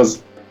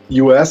 because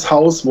US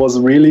house was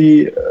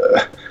really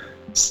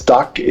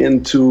stuck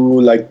into,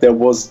 like, there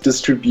was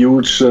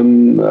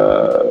distribution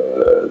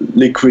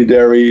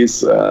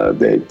liquidaries,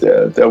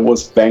 there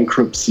was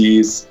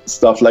bankruptcies,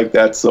 stuff like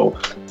that. So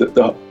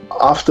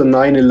after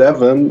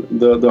 9/11,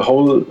 the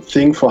whole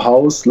thing for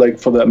house, like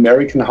for the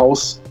American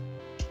house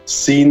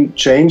scene,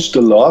 changed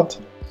a lot.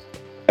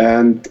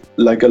 And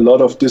like a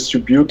lot of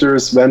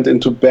distributors went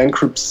into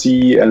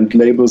bankruptcy and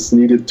labels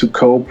needed to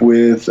cope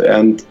with,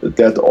 and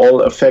that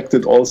all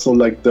affected also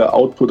like the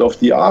output of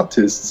the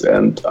artists.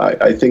 And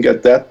I think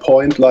at that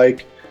point,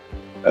 like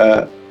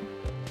a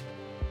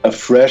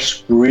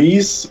fresh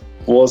breeze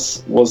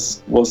was,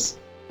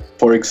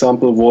 for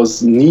example,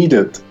 was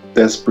needed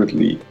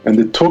desperately. And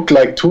it took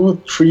like 2,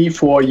 3,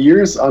 4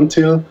 years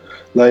until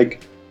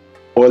like,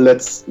 or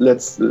let's I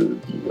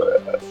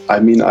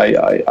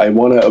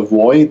want to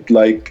avoid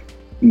like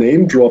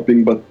name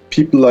dropping, but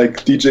people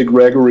like DJ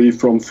Gregory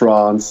from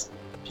France,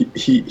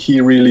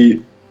 he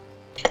really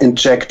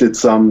injected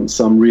some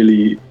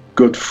really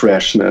good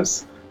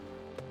freshness.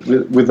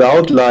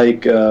 without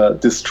like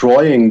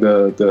destroying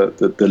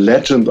the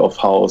legend of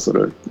house,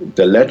 or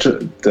the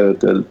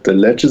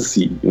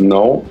legacy, you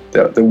know.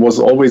 There was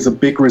always a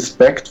big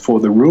respect for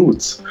the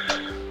roots,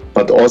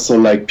 but also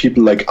like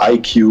people like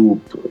iCube,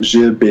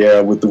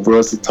 Gilbert with the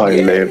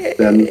Versatile label.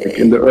 Then like,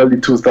 in the early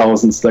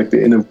 2000s, like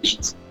the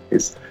Innovation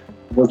Space,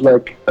 it was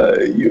like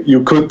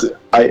you could,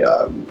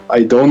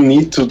 I don't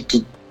need to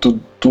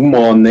do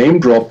more name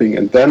dropping.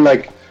 And then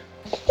like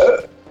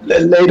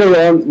later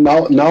on,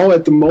 now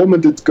at the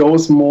moment, it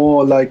goes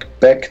more like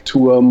back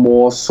to a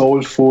more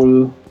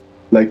soulful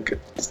like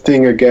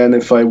thing again.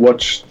 If I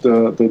watch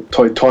the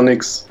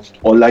Teutonics,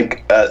 or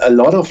like a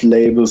lot of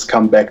labels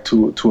come back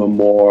to a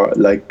more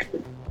like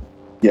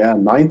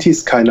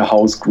 90s kind of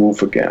house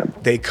groove again.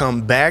 They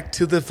come back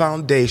to the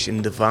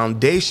foundation. The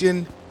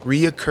foundation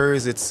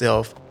reoccurs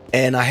itself,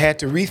 and I had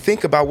to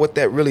rethink about what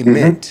that really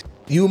meant.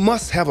 You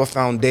must have a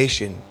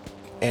foundation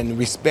and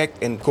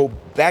respect and go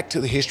back to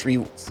the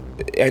history.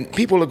 And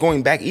people are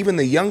going back, even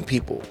the young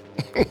people.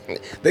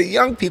 The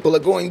young people are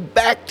going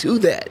back to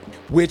that,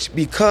 which,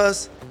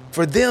 because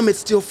for them it's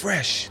still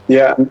fresh.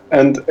 Yeah,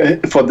 and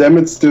for them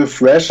it's still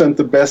fresh, and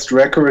the best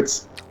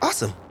records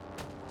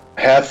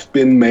have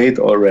been made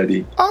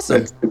already.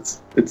 Awesome.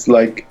 It's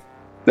like,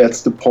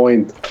 that's the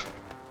point.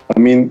 I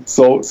mean,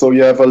 so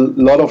you have a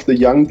lot of the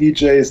young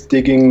DJs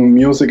digging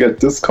music at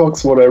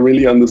Discogs, what I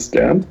really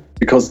understand,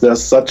 because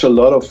there's such a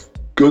lot of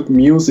good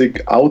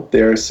music out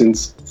there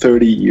since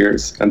 30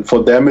 years, and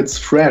for them it's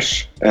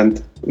fresh,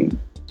 and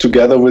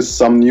together with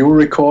some new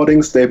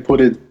recordings they put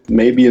it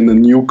maybe in a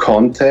new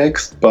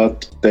context,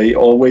 but they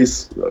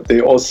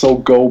also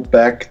go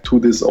back to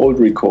these old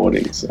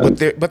recordings.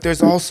 But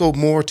there's also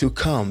more to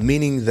come,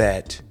 meaning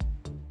that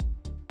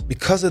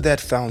because of that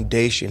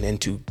foundation,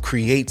 and to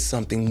create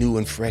something new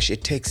and fresh,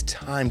 it takes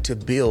time to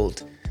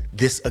build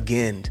this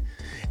again,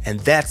 and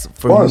that's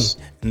for me.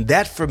 And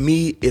that for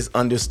me is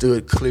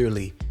understood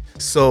clearly.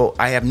 So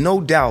I have no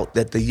doubt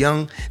that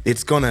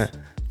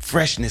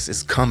freshness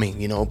is coming,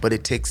 you know, but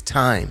it takes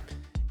time.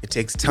 It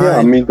takes time. Yeah,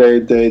 I mean,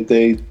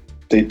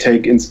 they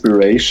take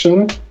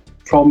inspiration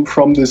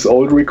from these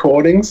old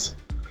recordings,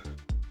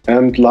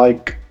 and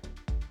like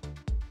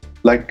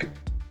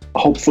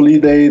hopefully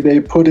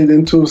they put it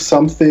into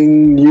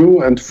something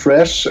new and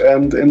fresh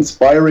and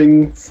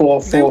inspiring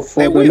for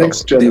the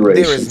next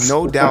generation. There is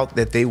no doubt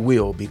that they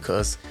will,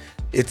 because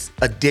it's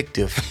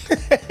addictive.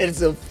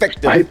 It's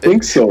effective. I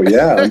think so,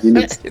 yeah. I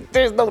mean,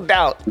 there's no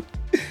doubt.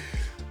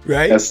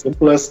 Right? As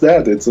simple as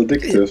that. It's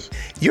addictive.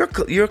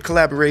 Your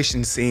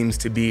collaboration seems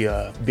to be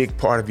a big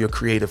part of your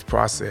creative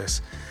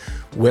process,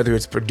 whether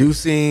it's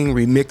producing,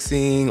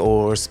 remixing,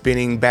 or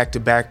spinning back to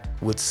back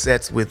with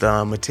sets with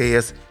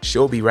Matthias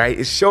Schobe, right?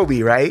 It's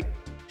Schobe, right?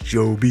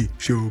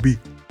 Schobe.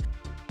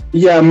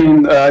 Yeah, I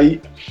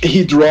mean,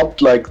 he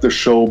dropped like the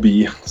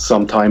Schobe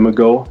some time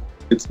ago.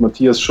 It's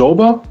Matthias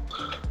Schobe,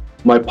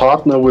 my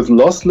partner with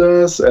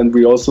Lossless, and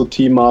we also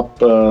team up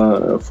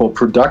for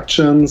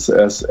productions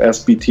as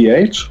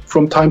SBTH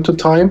from time to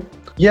time.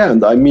 Yeah,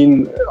 and I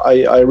mean,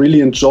 I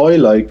really enjoy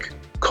like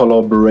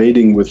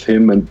collaborating with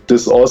him, and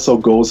this also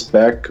goes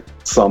back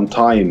some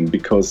time,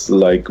 because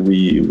like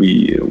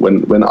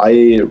when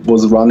I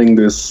was running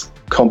this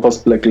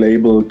Compost Black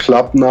Label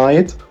club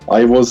night,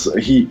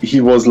 he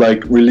was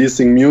like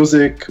releasing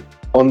music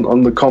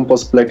on the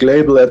Compost Black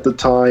Label at the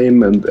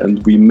time,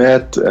 and we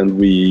met, and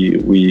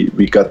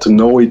we got to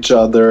know each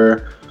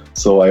other.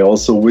 So I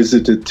also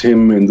visited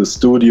him in the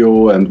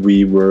studio, and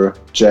we were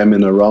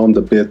jamming around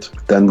a bit.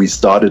 Then we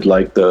started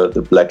like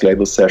the Black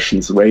Label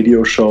Sessions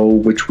radio show,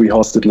 which we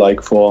hosted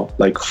like for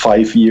like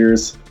 5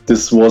 years.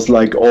 This was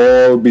like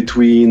all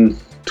between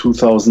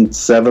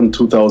 2007,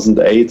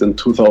 2008 and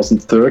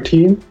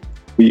 2013.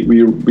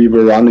 We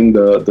were running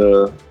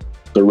the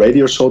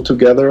radio show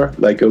together,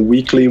 like a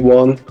weekly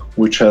one,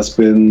 which has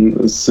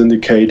been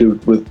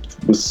syndicated with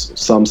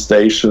some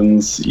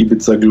stations,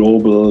 Ibiza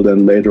Global,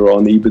 then later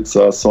on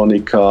Ibiza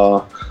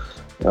Sonica,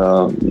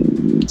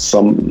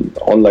 some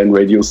online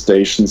radio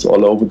stations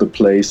all over the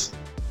place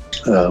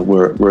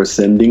were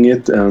sending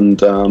it.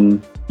 And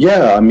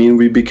yeah, I mean,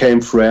 we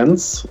became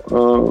friends.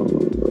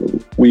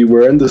 We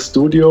were in the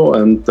studio,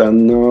 and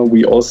then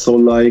we also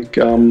like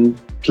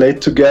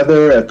played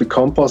together at the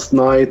Compost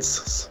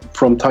nights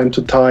from time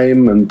to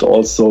time, and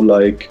also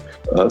like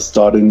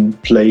started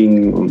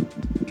playing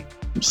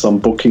some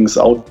bookings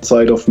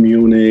outside of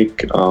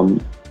Munich.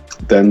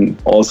 Then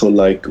also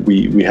like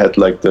we had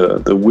like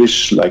the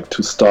wish like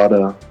to start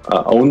our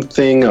own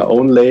thing, our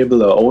own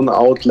label, our own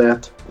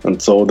outlet,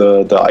 and so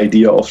the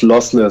idea of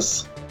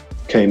Lossless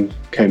came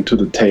to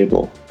the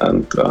table,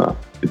 and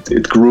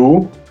it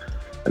grew.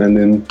 And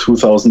in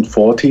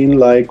 2014,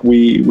 like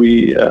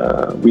we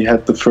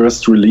had the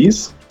first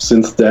release.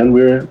 Since then,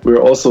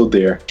 we're also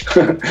there.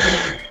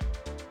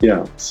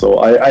 Yeah, so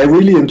I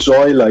really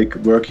enjoy like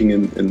working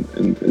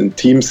in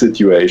team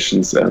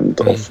situations, and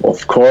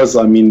of course,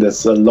 I mean,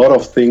 there's a lot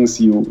of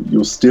things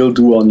you still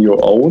do on your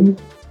own,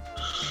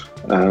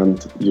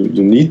 and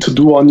you need to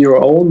do on your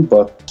own.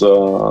 But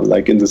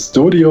like in the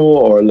studio,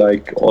 or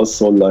like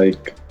also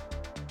like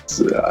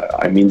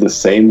I mean, the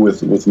same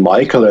with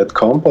Michael at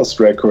Compost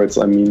Records.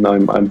 I mean,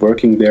 I'm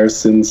working there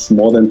since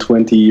more than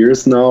 20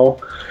 years now.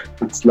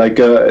 It's like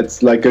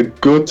a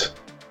good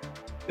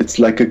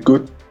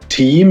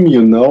team,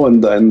 you know,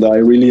 and I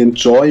really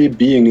enjoy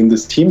being in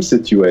this team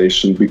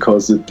situation,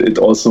 because it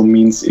also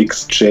means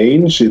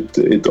exchange.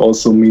 It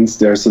also means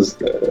there's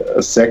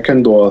a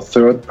second or a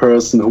third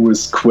person who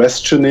is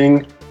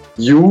questioning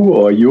you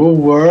or your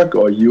work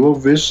or your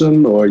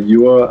vision or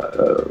your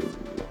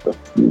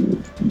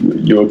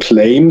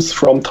claims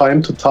from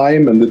time to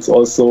time. And it's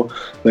also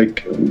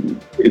like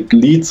it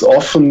leads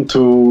often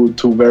to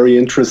very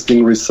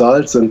interesting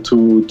results and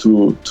to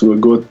a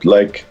good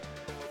like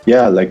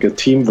a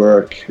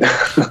teamwork.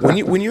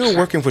 when you're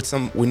working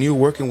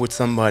with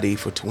somebody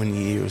for 20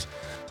 years,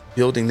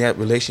 building that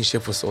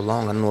relationship for so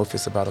long, I don't know if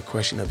it's about a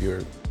question of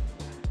your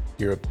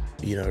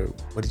you know,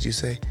 what did you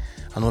say?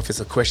 I don't know if it's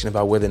a question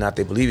about whether or not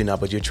they believe you or not,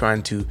 but you're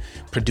trying to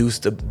produce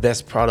the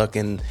best product.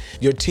 And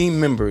your team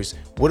members,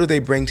 what do they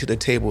bring to the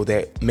table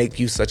that make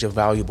you such a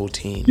valuable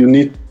team? You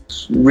need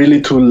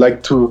really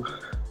to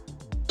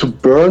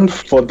burn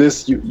for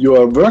this you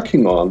are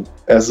working on.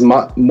 As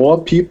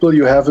more people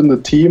you have in the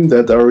team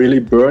that are really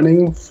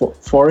burning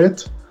for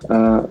it,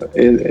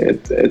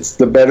 it's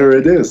the better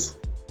it is.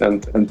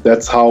 And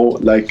that's how,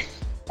 like,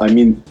 I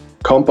mean,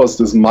 Compost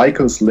is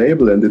Michael's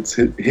label and it's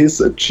his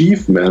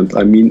achievement.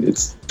 I mean,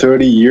 it's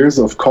 30 years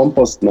of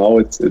Compost now.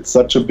 It's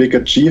such a big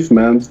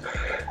achievement,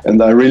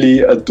 and I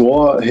really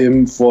adore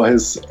him for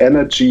his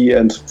energy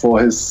and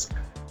for his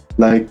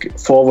like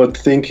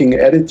forward-thinking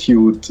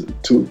attitude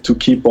to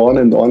keep on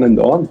and on and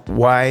on.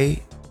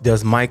 Why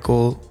does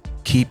Michael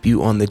keep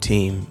you on the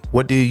team?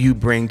 What do you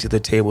bring to the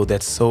table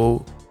that's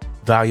so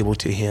valuable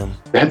to him?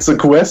 That's a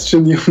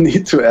question you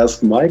need to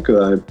ask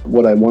Michael.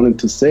 What I wanted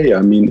to say,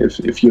 I mean,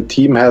 if your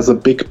team has a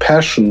big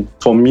passion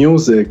for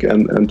music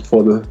and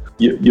for the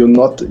you're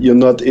not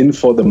in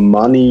for the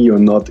money, you're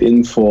not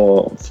in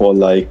for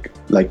like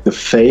the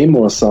fame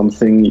or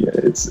something.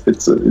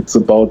 It's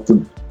about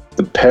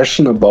the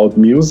passion about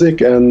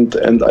music,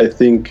 and I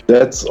think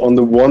that's on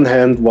the one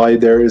hand why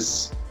there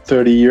is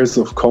 30 years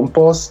of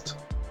Compost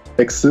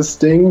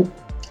existing,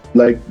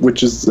 like,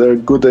 which is a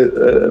good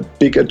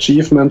big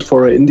achievement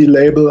for an indie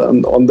label,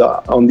 and on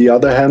the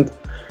other hand,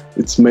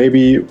 it's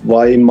maybe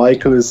why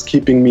Michael is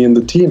keeping me in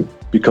the team,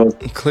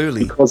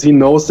 because he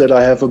knows that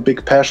I have a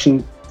big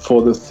passion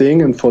for the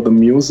thing and for the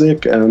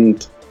music.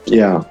 And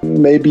yeah,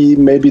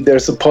 maybe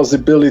there's a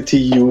possibility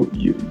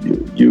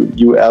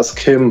you ask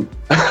him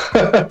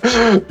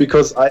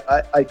because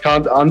I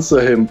can't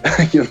answer him.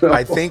 You know?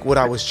 I think what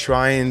I was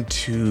trying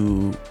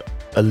to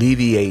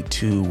alleviate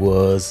to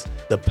was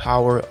the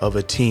power of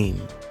a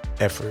team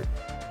effort.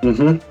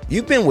 Mm-hmm.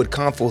 You've been with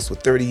Compost for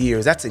 30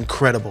 years. That's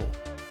incredible.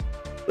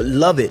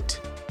 Love it.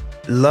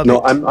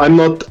 No, I'm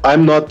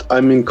not.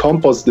 I mean,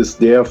 Compost is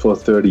there for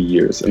 30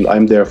 years and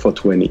I'm there for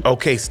 20.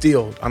 Okay,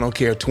 still, I don't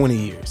care, 20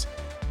 years.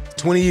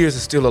 20 years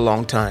is still a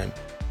long time.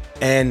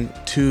 And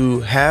to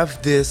have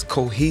this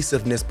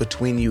cohesiveness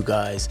between you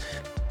guys,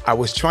 I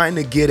was trying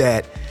to get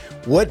at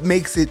what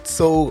makes it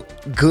so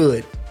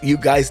good. You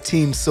guys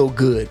team so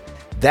good.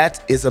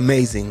 That is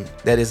amazing.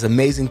 That is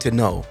amazing to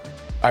know.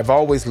 I've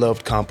always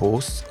loved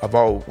Compost.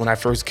 When I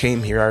first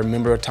came here, I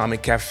remember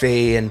Atomic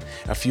Cafe and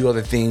a few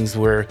other things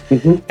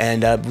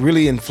and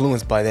really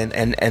influenced by that.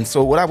 And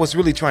so what I was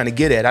really trying to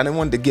get at, I didn't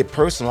want to get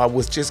personal. I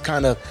was just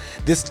kind of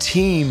this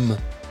team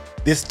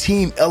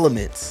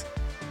elements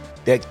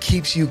that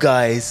keeps you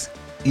guys,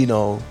 you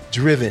know,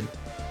 driven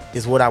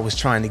is what I was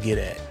trying to get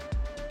at,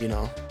 you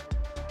know?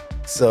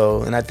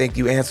 So, and I think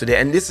you answered it.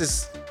 And this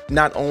is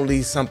not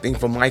only something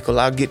for Michael,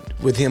 I'll get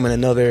with him in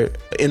another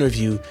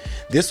interview.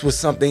 This was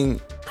something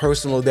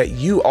personal that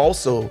you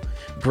also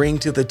bring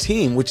to the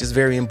team, which is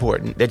very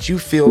important, that you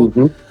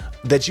feel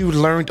that you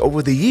learned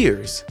over the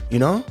years, you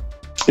know?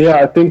 Yeah,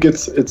 I think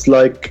it's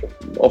like,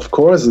 of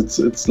course,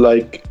 it's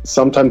like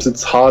sometimes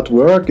it's hard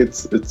work,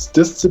 it's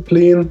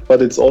discipline,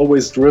 but it's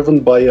always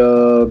driven by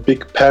a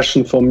big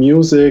passion for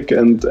music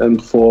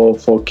and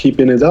for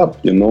keeping it up,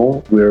 you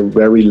know. We're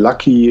very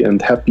lucky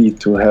and happy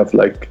to have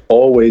like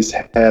always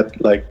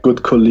had like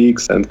good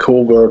colleagues and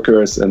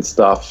co-workers and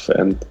stuff.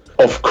 And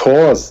of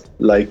course,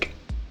 like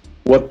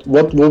what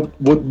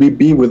would we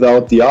be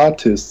without the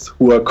artists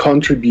who are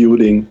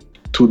contributing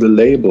to the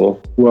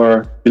label, who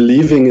are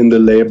believing in the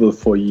label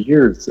for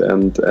years,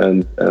 and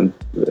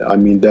I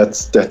mean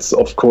that's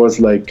of course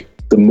like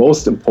the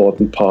most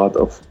important part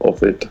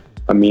of it.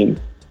 I mean,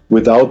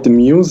 without the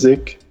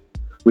music,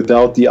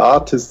 without the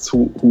artists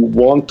who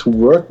want to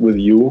work with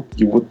you,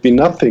 you would be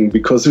nothing,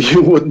 because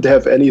you wouldn't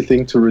have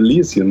anything to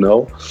release, you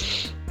know.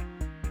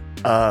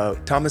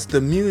 Thomas,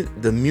 the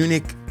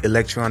Munich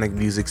electronic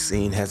music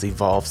scene has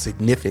evolved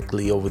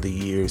significantly over the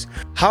years.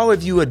 How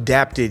have you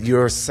adapted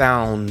your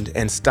sound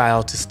and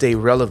style to stay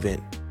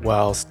relevant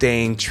while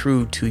staying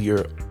true to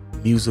your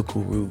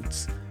musical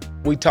roots?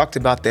 We talked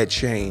about that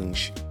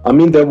change. I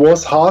mean, there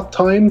was hard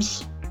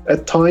times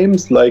at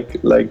times, like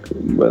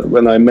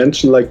when I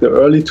mentioned like the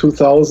early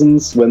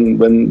 2000s,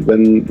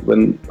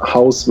 when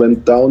house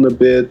went down a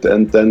bit,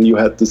 and then you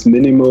had this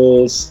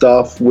minimal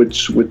stuff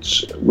which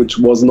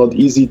was not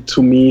easy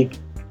to me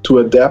to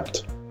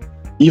adapt.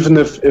 Even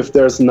if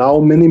there's now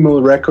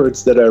minimal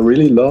records that I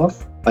really love,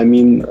 I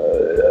mean,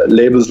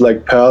 labels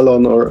like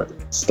Perlon or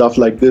stuff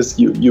like this,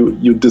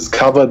 you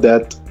discover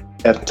that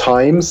at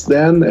times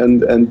then,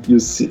 and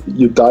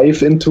you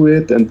dive into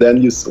it, and then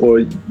you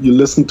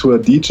listen to a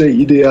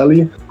DJ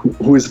ideally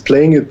who is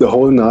playing it the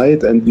whole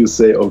night, and you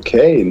say,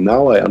 okay,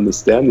 now I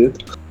understand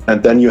it.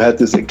 And then you had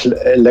this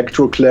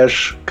electro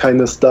clash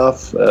kind of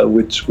stuff,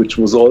 which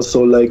was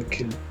also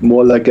like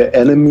more like an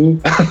enemy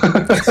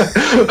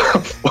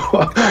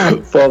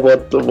for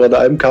what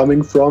I'm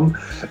coming from.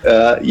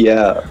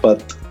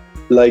 But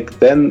like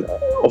then,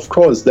 of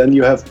course, then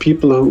you have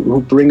people who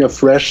bring a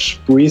fresh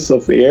breeze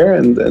of air,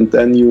 and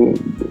then you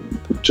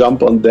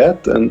jump on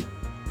that. And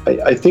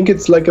I think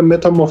it's like a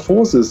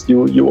metamorphosis.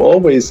 You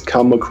always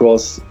come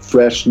across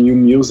fresh new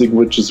music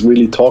which is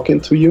really talking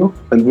to you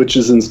and which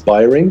is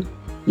inspiring.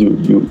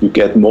 You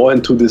get more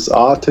into this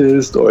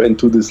artist or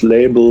into this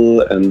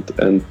label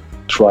and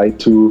try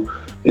to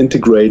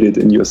integrate it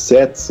in your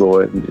sets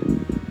or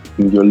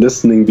in your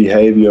listening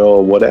behavior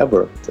or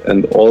whatever.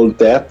 And all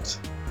that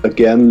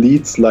again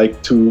leads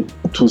like to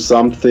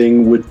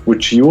something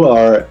which you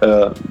are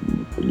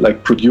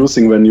like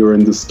producing when you're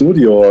in the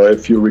studio, or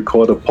if you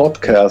record a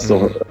podcast,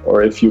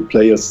 or if you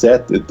play a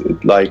set.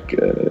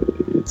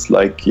 It's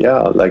like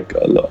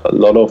a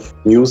lot of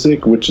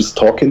music which is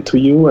talking to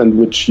you and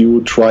which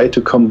you try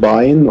to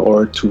combine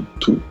or to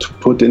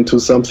put into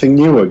something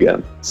new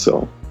again.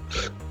 So,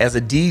 as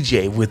a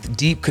DJ with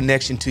deep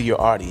connection to your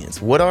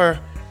audience, what are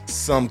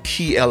some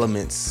key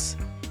elements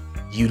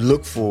you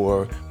look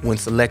for when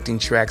selecting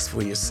tracks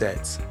for your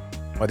sets?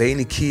 Are there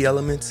any key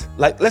elements?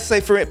 Like let's say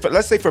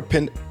for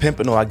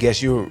Pimpernel, I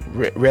guess you're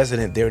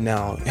resident there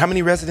now. How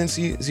many residents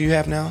do you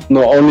have now?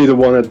 No, only the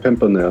one at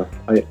Pimpernel.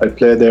 I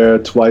play there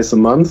twice a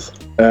month,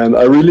 and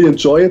I really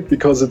enjoy it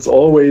because it's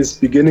always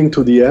beginning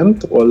to the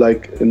end, or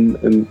like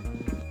in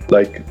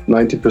like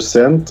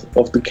 90%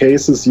 of the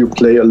cases you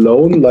play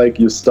alone. Like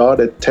you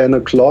start at 10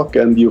 o'clock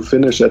and you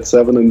finish at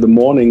 7 in the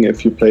morning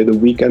if you play the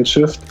weekend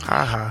shift.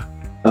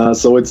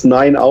 So it's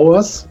 9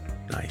 hours.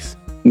 Nice.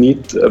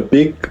 Need a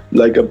big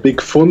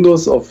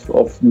fundus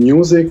of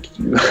music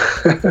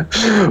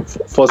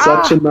for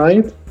such a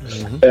night.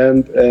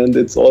 And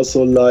it's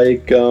also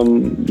like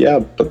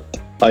but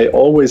I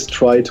always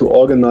try to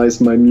organize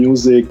my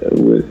music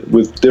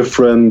with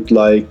different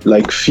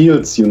like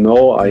fields, you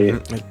know.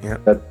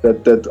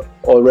 That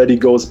already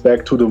goes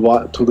back to the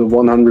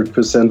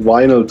 100%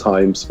 vinyl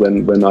times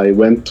when I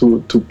went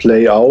to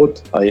play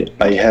out. I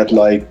had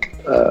like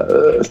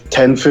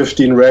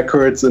 10-15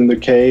 records in the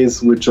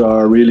case, which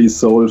are really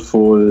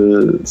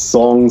soulful,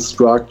 song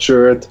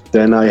structured.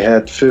 Then I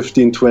had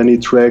 15-20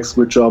 tracks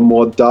which are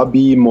more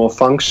dubby, more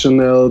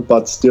functional,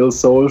 but still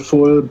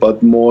soulful,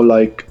 but more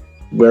like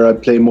where I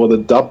play more the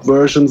dub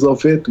versions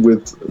of it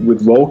with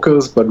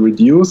vocals but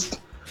reduced.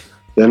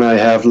 Then I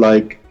have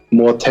like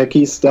more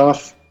techie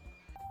stuff.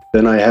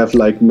 Then I have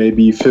like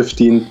maybe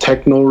 15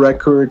 techno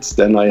records.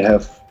 Then I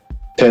have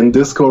 10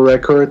 disco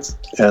records.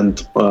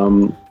 And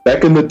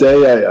back in the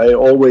day, I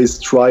always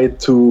tried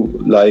to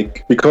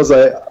like, because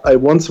I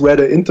once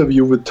read an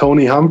interview with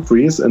Tony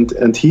Humphries,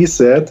 and he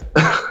said,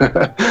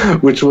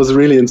 which was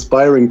really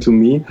inspiring to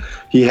me,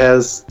 he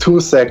has two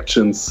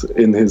sections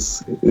in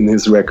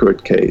his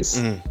record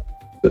case.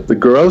 The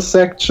girls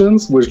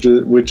sections, which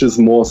is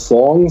more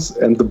songs,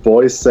 and the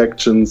boys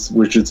sections,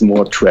 which is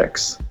more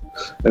tracks.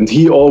 And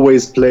he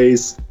always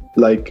plays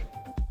like,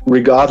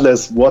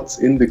 regardless what's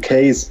in the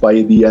case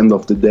by the end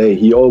of the day,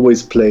 he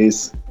always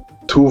plays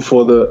two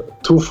for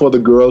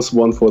the girls,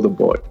 one for the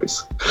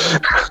boys.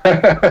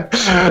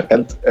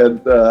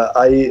 and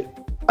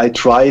I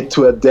tried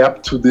to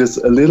adapt to this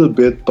a little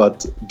bit,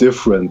 but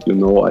different, you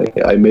know.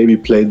 I maybe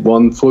played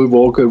one full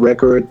vocal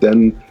record,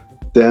 then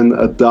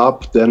a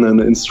dub, then an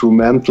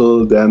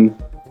instrumental, then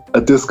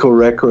a disco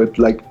record,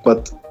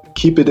 but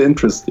keep it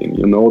interesting,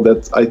 you know.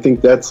 I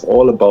think that's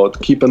all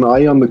about. Keep an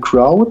eye on the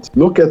crowd,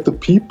 look at the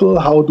people,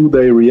 how do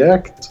they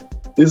react?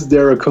 Is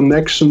there a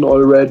connection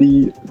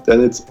already?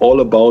 Then it's all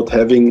about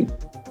having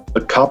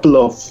a couple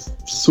of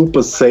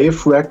super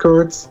safe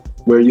records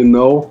where, you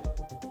know,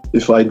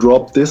 if I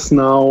drop this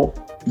now,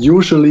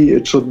 usually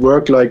it should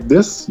work like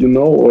this, you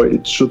know, or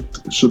it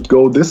should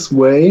go this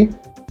way.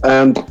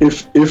 And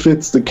if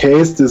it's the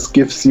case, this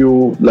gives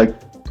you like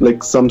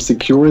some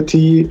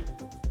security,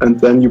 and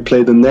then you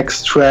play the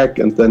next track,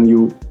 and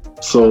then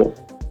so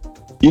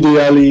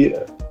ideally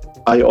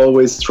I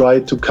always try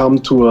to come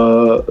to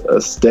a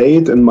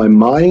state in my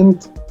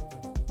mind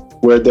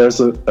where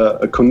there's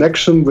a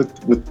connection with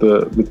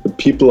the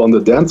people on the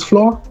dance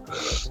floor,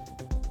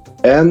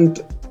 and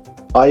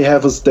I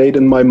have a state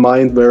in my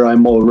mind where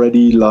I'm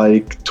already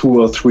like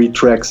 2 or 3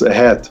 tracks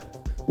ahead,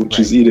 which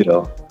is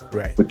ideal.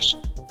 Right.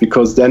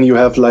 Because then you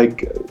have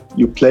like,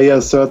 you play a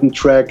certain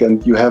track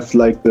and you have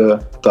like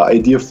the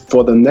idea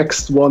for the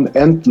next one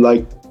and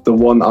like the the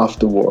one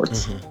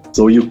afterwards.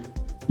 So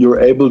you're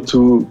able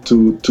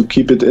to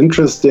keep it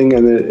interesting,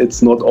 and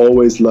it's not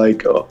always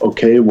like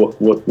okay,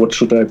 what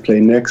should I play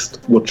next?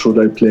 What should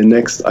I play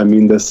next? I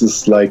mean, this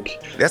is like,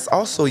 that's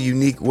also a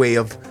unique way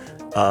of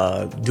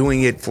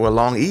doing it for a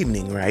long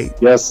evening, right?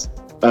 yes.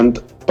 And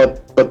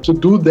but to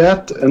do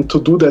that, and to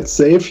do that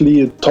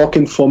safely,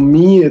 talking for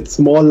me, it's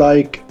more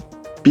like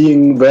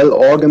being well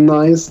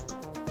organized,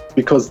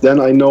 because then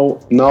I know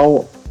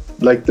now,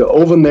 like, the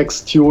over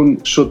next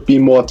tune should be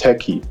more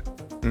techy.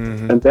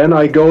 And then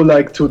I go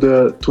like to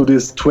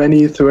this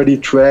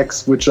 20-30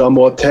 tracks which are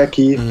more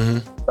techy.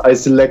 I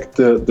select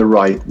the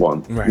right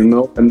one, right. You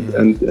know,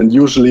 and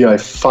usually I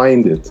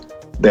find it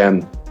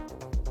then.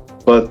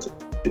 But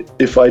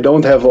if I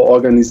don't have an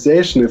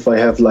organization, if I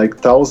have like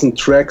 1,000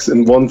 tracks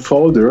in one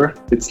folder,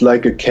 it's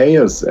like a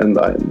chaos. And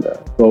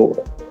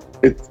so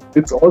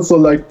it's also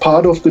like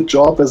part of the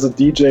job as a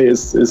DJ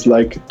is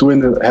like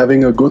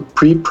having a good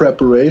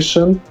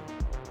pre-preparation.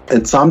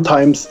 And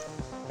sometimes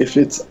if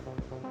it's,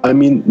 I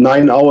mean,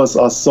 9 hours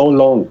are so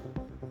long,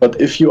 but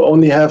if you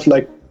only have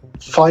like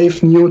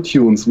 5 new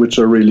tunes which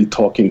are really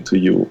talking to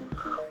you,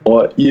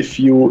 or if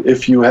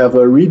you have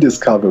a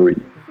rediscovery,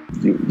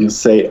 you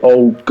say,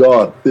 oh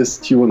God, this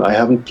tune, I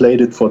haven't played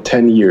it for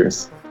 10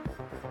 years,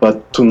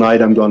 but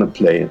tonight I'm gonna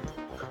play it.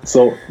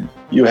 So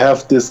you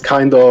have this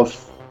kind of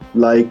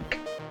like,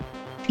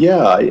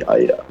 yeah,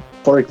 I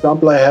for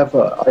example, I have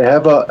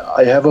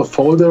a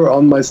folder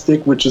on my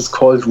stick which is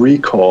called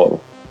Recall,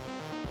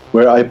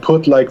 where I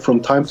put, like,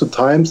 from time to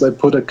time, I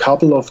put a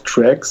couple of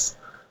tracks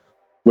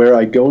where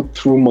I go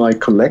through my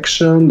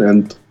collection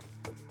and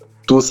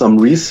do some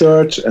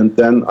research, and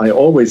then I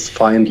always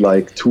find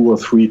like 2 or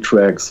 3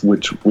 tracks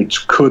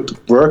which could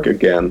work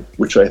again,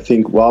 which I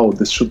think, wow,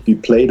 this should be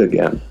played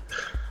again.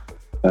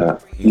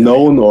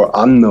 Known or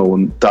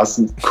unknown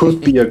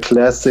could be a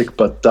classic,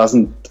 but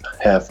doesn't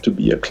have to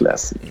be a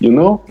classic, you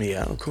know?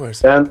 Yeah, of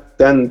course. And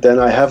then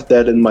I have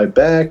that in my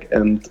bag,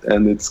 and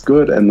it's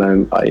good, and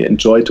I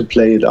enjoy to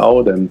play it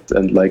out, and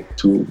like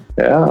to,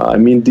 yeah, I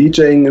mean,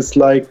 DJing is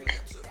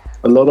like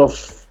a lot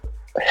of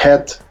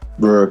head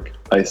work,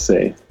 I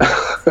say.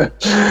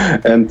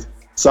 And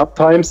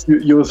sometimes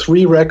you're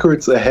 3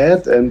 records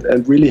ahead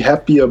and really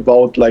happy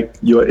about like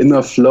your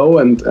inner flow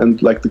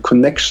and like the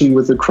connection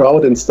with the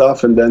crowd and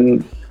stuff, and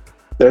then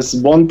there's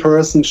one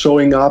person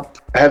showing up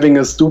having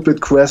a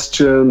stupid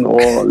question,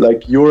 or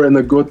like you're in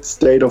a good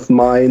state of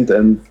mind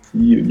and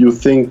you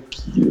think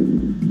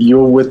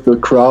you're with the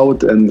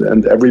crowd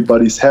and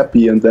everybody's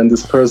happy, and then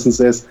this person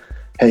says,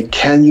 hey,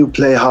 can you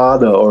play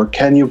harder, or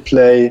can you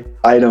play,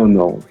 I don't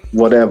know,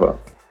 whatever,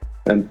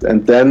 and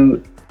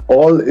then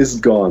all is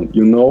gone,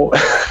 you know.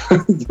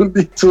 You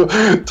need to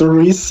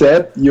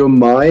reset your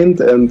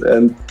mind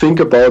and think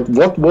about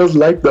what was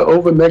like the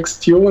over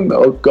next tune.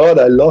 Oh God,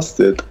 I lost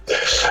it.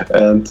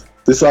 And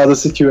these are the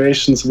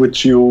situations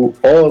which you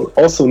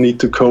also need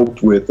to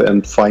cope with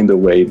and find a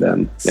way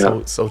then.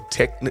 Yeah. So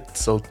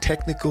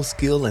technical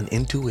skill and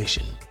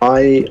intuition.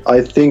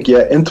 I think,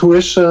 yeah,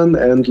 intuition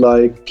and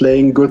like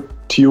playing good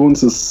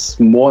tunes is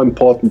more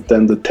important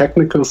than the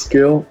technical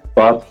skill,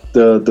 but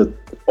the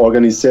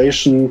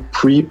organization,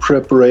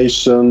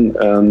 pre-preparation,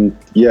 and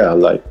yeah,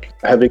 like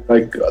having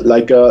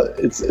like a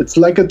it's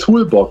like a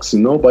toolbox, you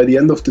know. By the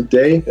end of the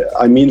day,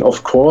 I mean,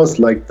 of course,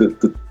 like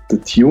the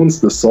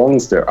tunes, the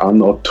songs, there are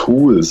not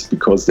tools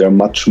because they're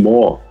much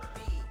more.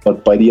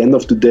 But by the end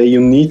of the day,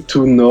 you need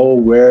to know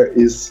where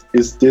is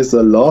this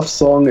a love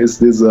song? Is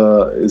this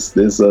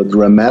a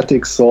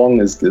dramatic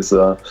song? Is this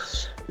a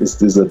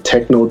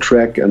techno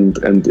track? And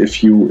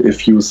if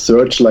you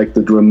search like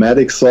the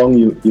dramatic song,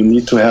 you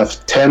need to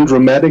have 10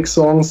 dramatic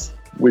songs,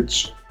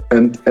 which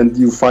and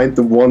you find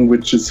the one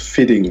which is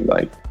fitting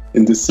like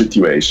in this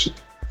situation.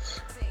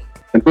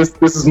 And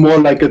this is more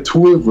like a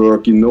tool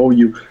work, you know.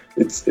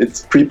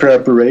 It's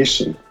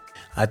pre-preparation.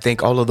 I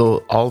think all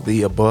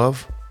the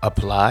above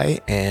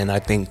apply, and I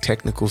think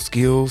technical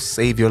skills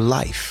save your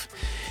life,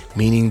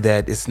 meaning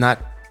that it's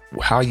not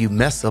how you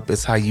mess up,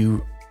 it's how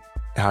you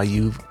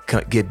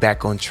get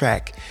back on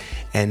track,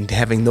 and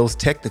having those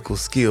technical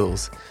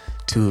skills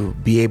to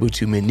be able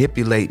to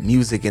manipulate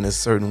music in a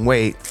certain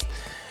way.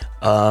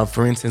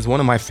 For instance, one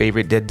of my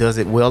favorite that does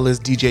it well is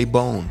DJ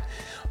Bone.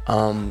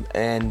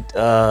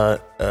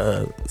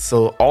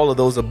 So all of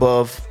those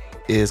above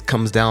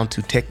comes down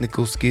to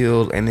technical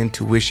skill and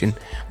intuition,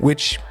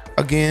 which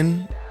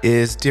again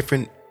is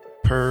different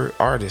per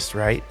artist,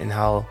 right? And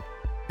how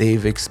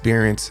they've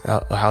experienced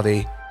how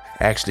they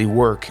actually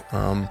work.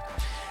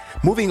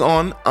 Moving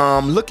on,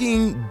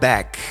 looking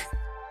back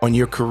on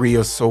your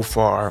career so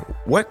far,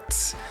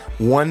 what's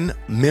one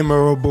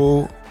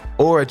memorable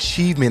or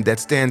achievement that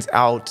stands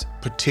out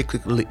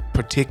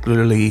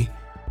particularly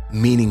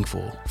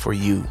meaningful for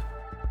you?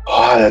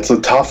 Oh, that's a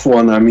tough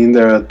one. I mean,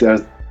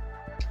 there's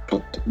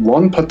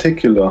one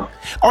particular.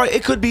 Or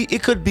it could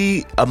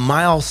be a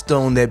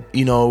milestone that,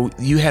 you know,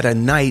 you had a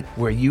night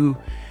where you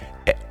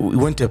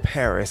went to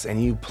Paris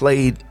and you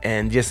played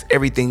and just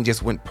everything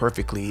just went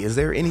perfectly. Is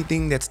there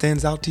anything that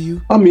stands out to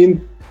you? I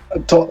mean,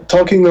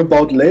 talking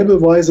about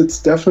label-wise, it's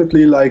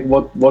definitely like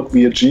what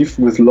we achieved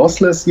with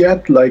Lossless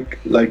yet, like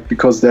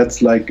because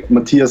that's like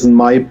Matthias and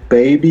my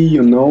baby,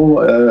 you know.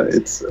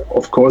 It's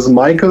of course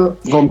Michael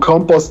from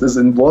Compost is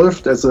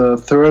involved as a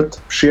third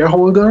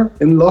shareholder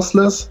in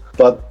Lossless,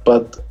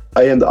 but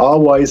A&R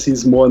wise,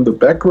 he's more in the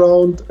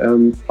background,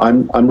 and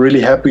I'm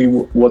really happy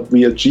what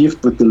we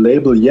achieved with the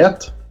label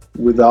yet,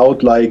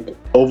 without like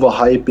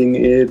overhyping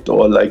it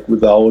or like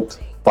without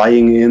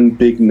buying in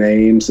big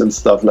names and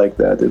stuff like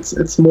that.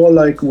 It's more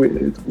like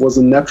it was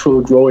a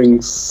natural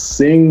growing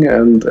thing,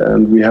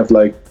 and we have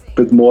like a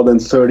bit more than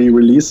 30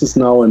 releases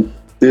now, and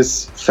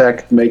this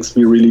fact makes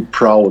me really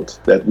proud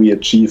that we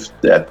achieved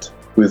that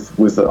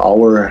with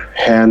our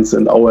hands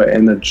and our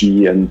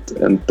energy, and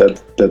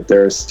that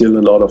there's still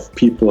a lot of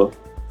people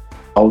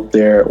out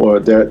there, or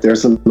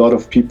there's a lot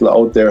of people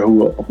out there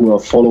who are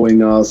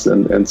following us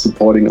and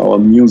supporting our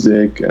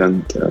music,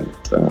 and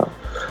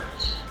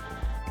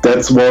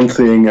that's one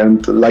thing.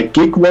 And like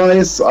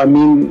gig-wise, I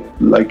mean,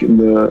 like in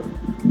the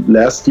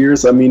last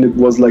years, I mean, it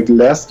was like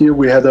last year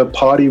we had a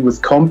party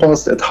with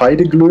Compost at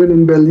Heideglühen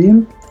in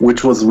Berlin,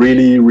 which was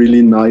really,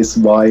 really nice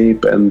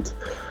vibe, and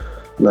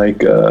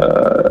like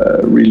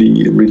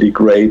really, really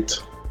great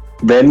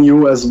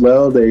venue as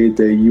well. They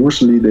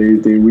usually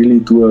they really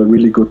do a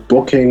really good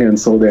booking, and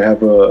so they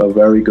have a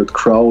very good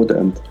crowd,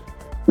 and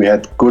we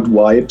had good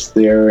vibes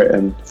there,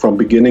 and from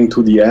beginning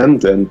to the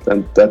end, and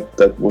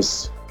that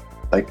was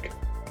like,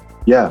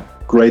 yeah,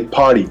 great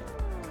party.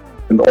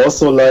 And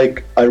also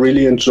like I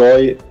really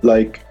enjoy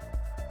like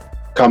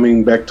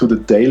coming back to the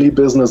daily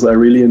business. I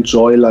really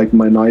enjoy like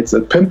my nights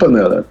at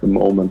Pimpernel at the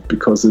moment,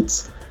 because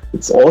it's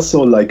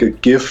also like a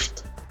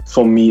gift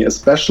for me,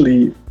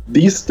 especially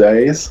these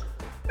days,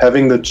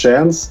 having the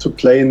chance to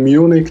play in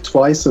Munich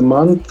twice a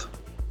month,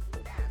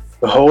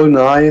 the whole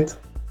night.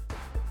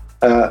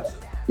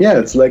 Yeah,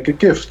 it's like a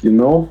gift, you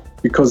know,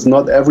 because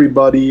not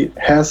everybody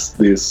has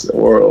this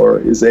or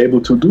is able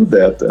to do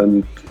that,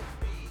 and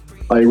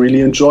I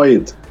really enjoy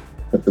it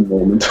at the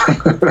moment.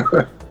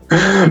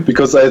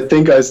 Because I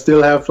think I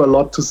still have a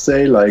lot to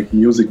say, like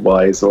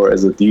music-wise or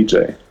as a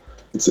DJ.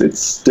 It's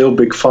still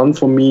big fun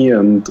for me,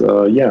 and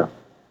yeah,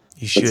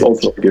 it's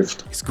also a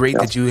gift. It's great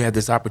that you had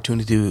this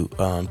opportunity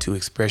to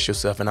express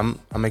yourself, and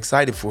I'm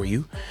excited for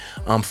you.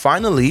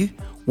 Finally,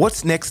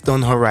 what's next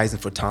on the horizon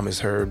for Thomas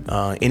Herb?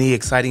 Any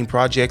exciting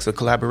projects or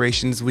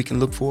collaborations we can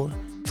look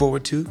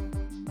forward to?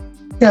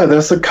 Yeah,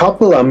 there's a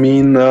couple. I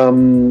mean,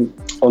 on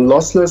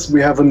Lossless,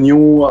 we have a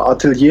new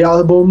Atelier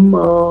album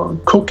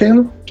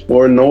cooking.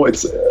 Or no,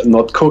 it's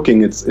not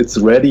cooking, it's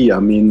ready. I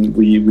mean,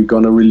 we're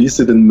gonna release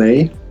it in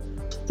May.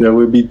 There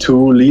will be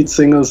 2 lead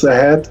singles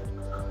ahead.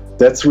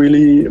 That's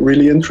really,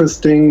 really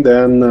interesting.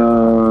 Then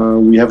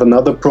we have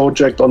another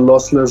project on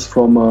Lossless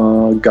from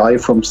a guy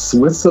from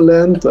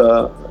Switzerland,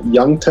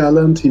 young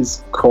talent.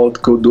 He's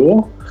called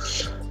Godot.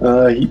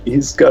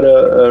 He's got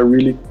a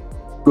really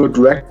good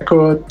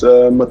record.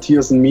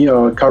 Matthias and me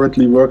are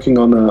currently working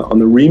on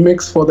a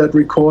remix for that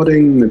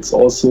recording. It's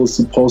also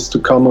supposed to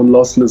come on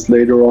Lossless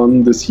later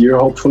on this year,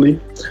 hopefully.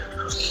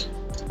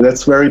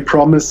 That's very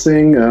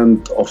promising.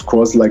 And of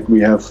course, like we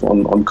have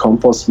on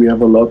Compost, we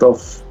have a lot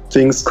of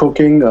things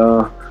cooking.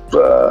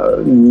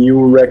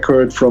 New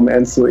record from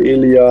Enzo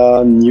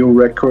Elia, new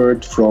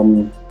record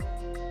from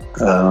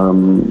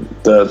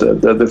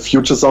the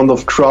Future Sound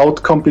of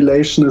Crowd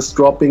compilation is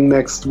dropping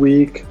next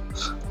week.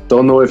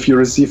 Don't know if you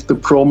received the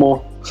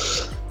promo.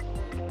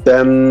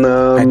 Then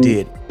I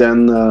did.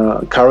 Then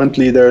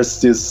currently there's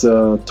this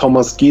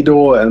Thomas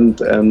Guido and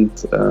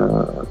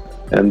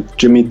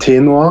Jimmy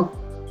Tenor.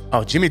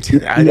 Oh, Jimmy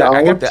Tenor!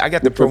 I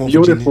got the promo.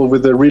 Beautiful,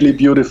 with a really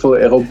beautiful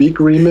aerobic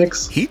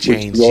remix. He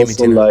changed. Which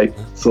is also like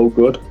so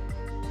good.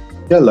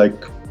 Yeah, like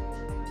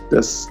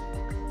there's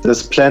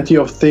plenty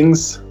of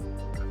things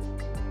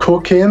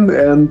cooking,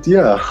 and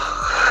yeah.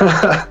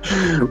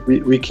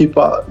 we keep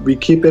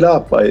it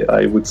up,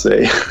 I would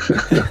say.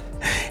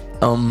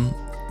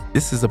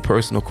 This is a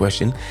personal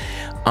question.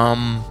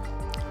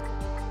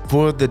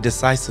 For the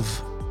Decisive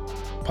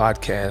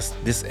podcast,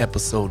 this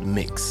episode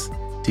mix,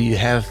 do you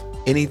have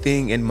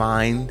anything in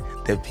mind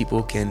that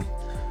people can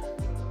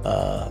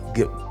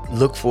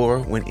look for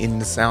when in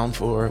the sound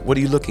for? What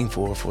are you looking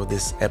for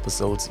this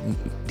episode's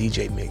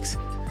DJ mix?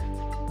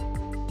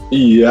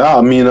 Yeah,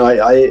 I mean,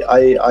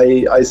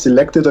 I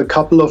selected a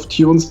couple of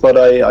tunes, but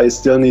I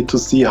still need to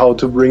see how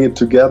to bring it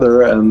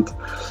together. And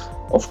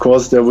of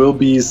course, there will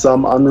be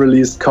some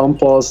unreleased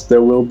Compost,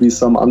 there will be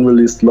some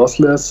unreleased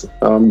Lossless,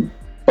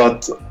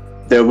 but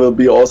there will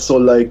be also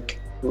like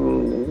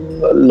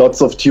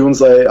lots of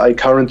tunes I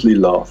currently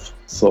love.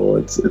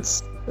 So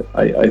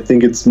I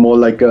think it's more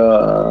like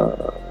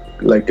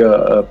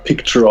a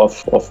picture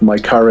of my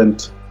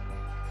current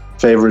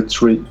favorite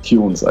 3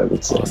 tunes, I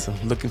would say. Awesome.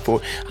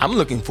 I'm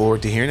looking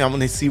forward to hearing. I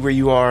want to see where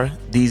you are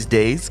these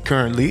days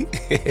currently.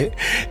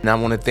 And I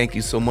want to thank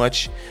you so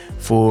much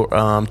for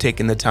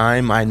taking the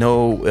time. I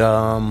know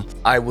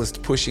I was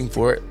pushing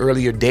for an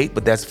earlier date,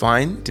 but that's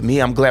fine. To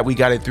me, I'm glad we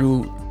got it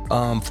through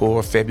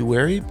for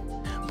February.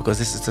 because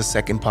this is the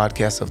second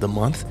podcast of the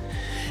month,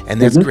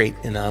 and that's great.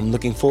 And I'm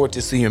looking forward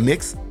to seeing your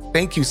mix.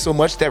 Thank you so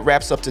much. That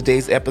wraps up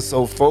today's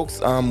episode, folks.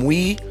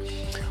 We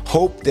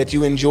hope that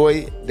you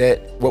enjoy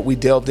what we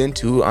delved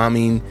into. I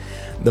mean,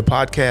 the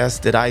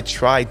podcast that I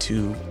try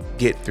to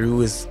get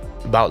through is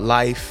about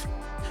life,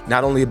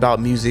 not only about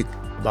music,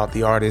 about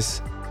the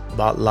artist,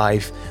 about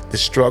life, the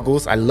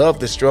struggles. I love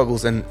the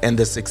struggles and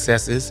the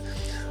successes.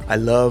 I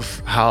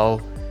love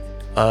how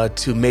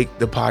to make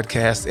the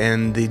podcast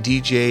and the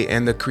DJ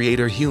and the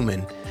creator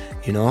human,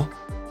 you know.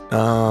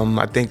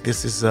 I think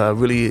this is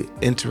really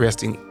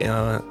interesting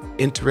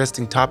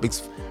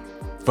topics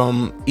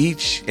from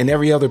each and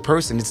every other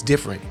person. It's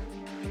different,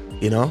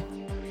 you know.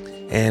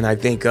 And I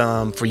think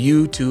for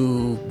you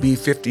to be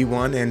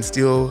 51 and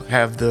still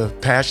have the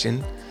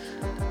passion,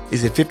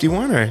 is it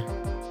 51 or?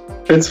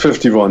 It's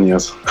 51,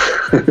 yes.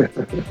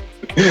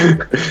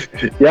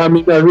 Yeah, I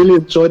mean, I really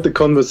enjoyed the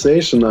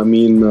conversation. I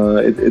mean,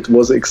 it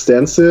was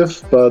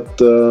extensive, but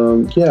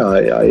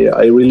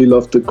I really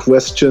loved the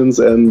questions,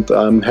 and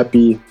I'm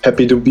happy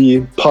to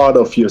be part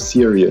of your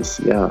series.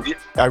 Yeah.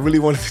 I really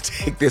wanted to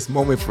take this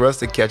moment for us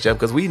to catch up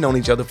because we've known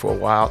each other for a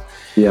while.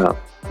 Yeah,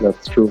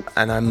 that's true.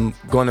 And I'm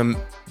going to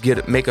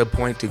make a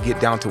point to get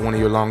down to one of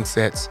your long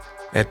sets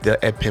at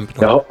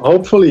Pimpin'. Yeah,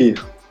 hopefully.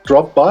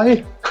 Drop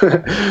by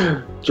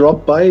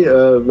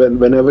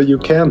whenever you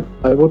can.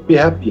 I would be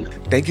happy.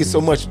 Thank you so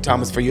much,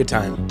 Thomas, for your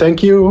time.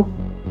 Thank you.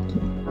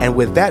 And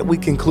with that, we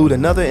conclude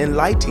another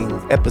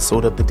enlightening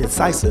episode of the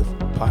Decisive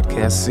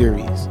podcast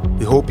series.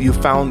 We hope you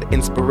found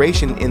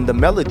inspiration in the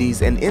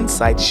melodies and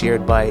insights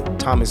shared by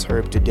Thomas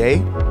Herb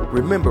today.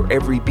 Remember,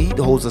 every beat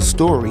holds a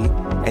story,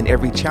 and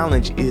every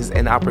challenge is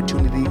an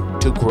opportunity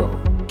to grow.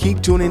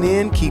 Keep tuning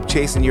in, keep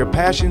chasing your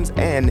passions,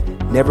 and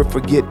never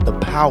forget the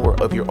power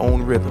of your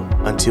own rhythm.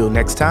 Until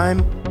next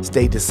time,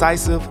 stay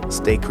decisive,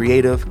 stay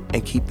creative,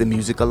 and keep the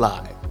music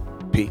alive.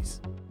 Peace.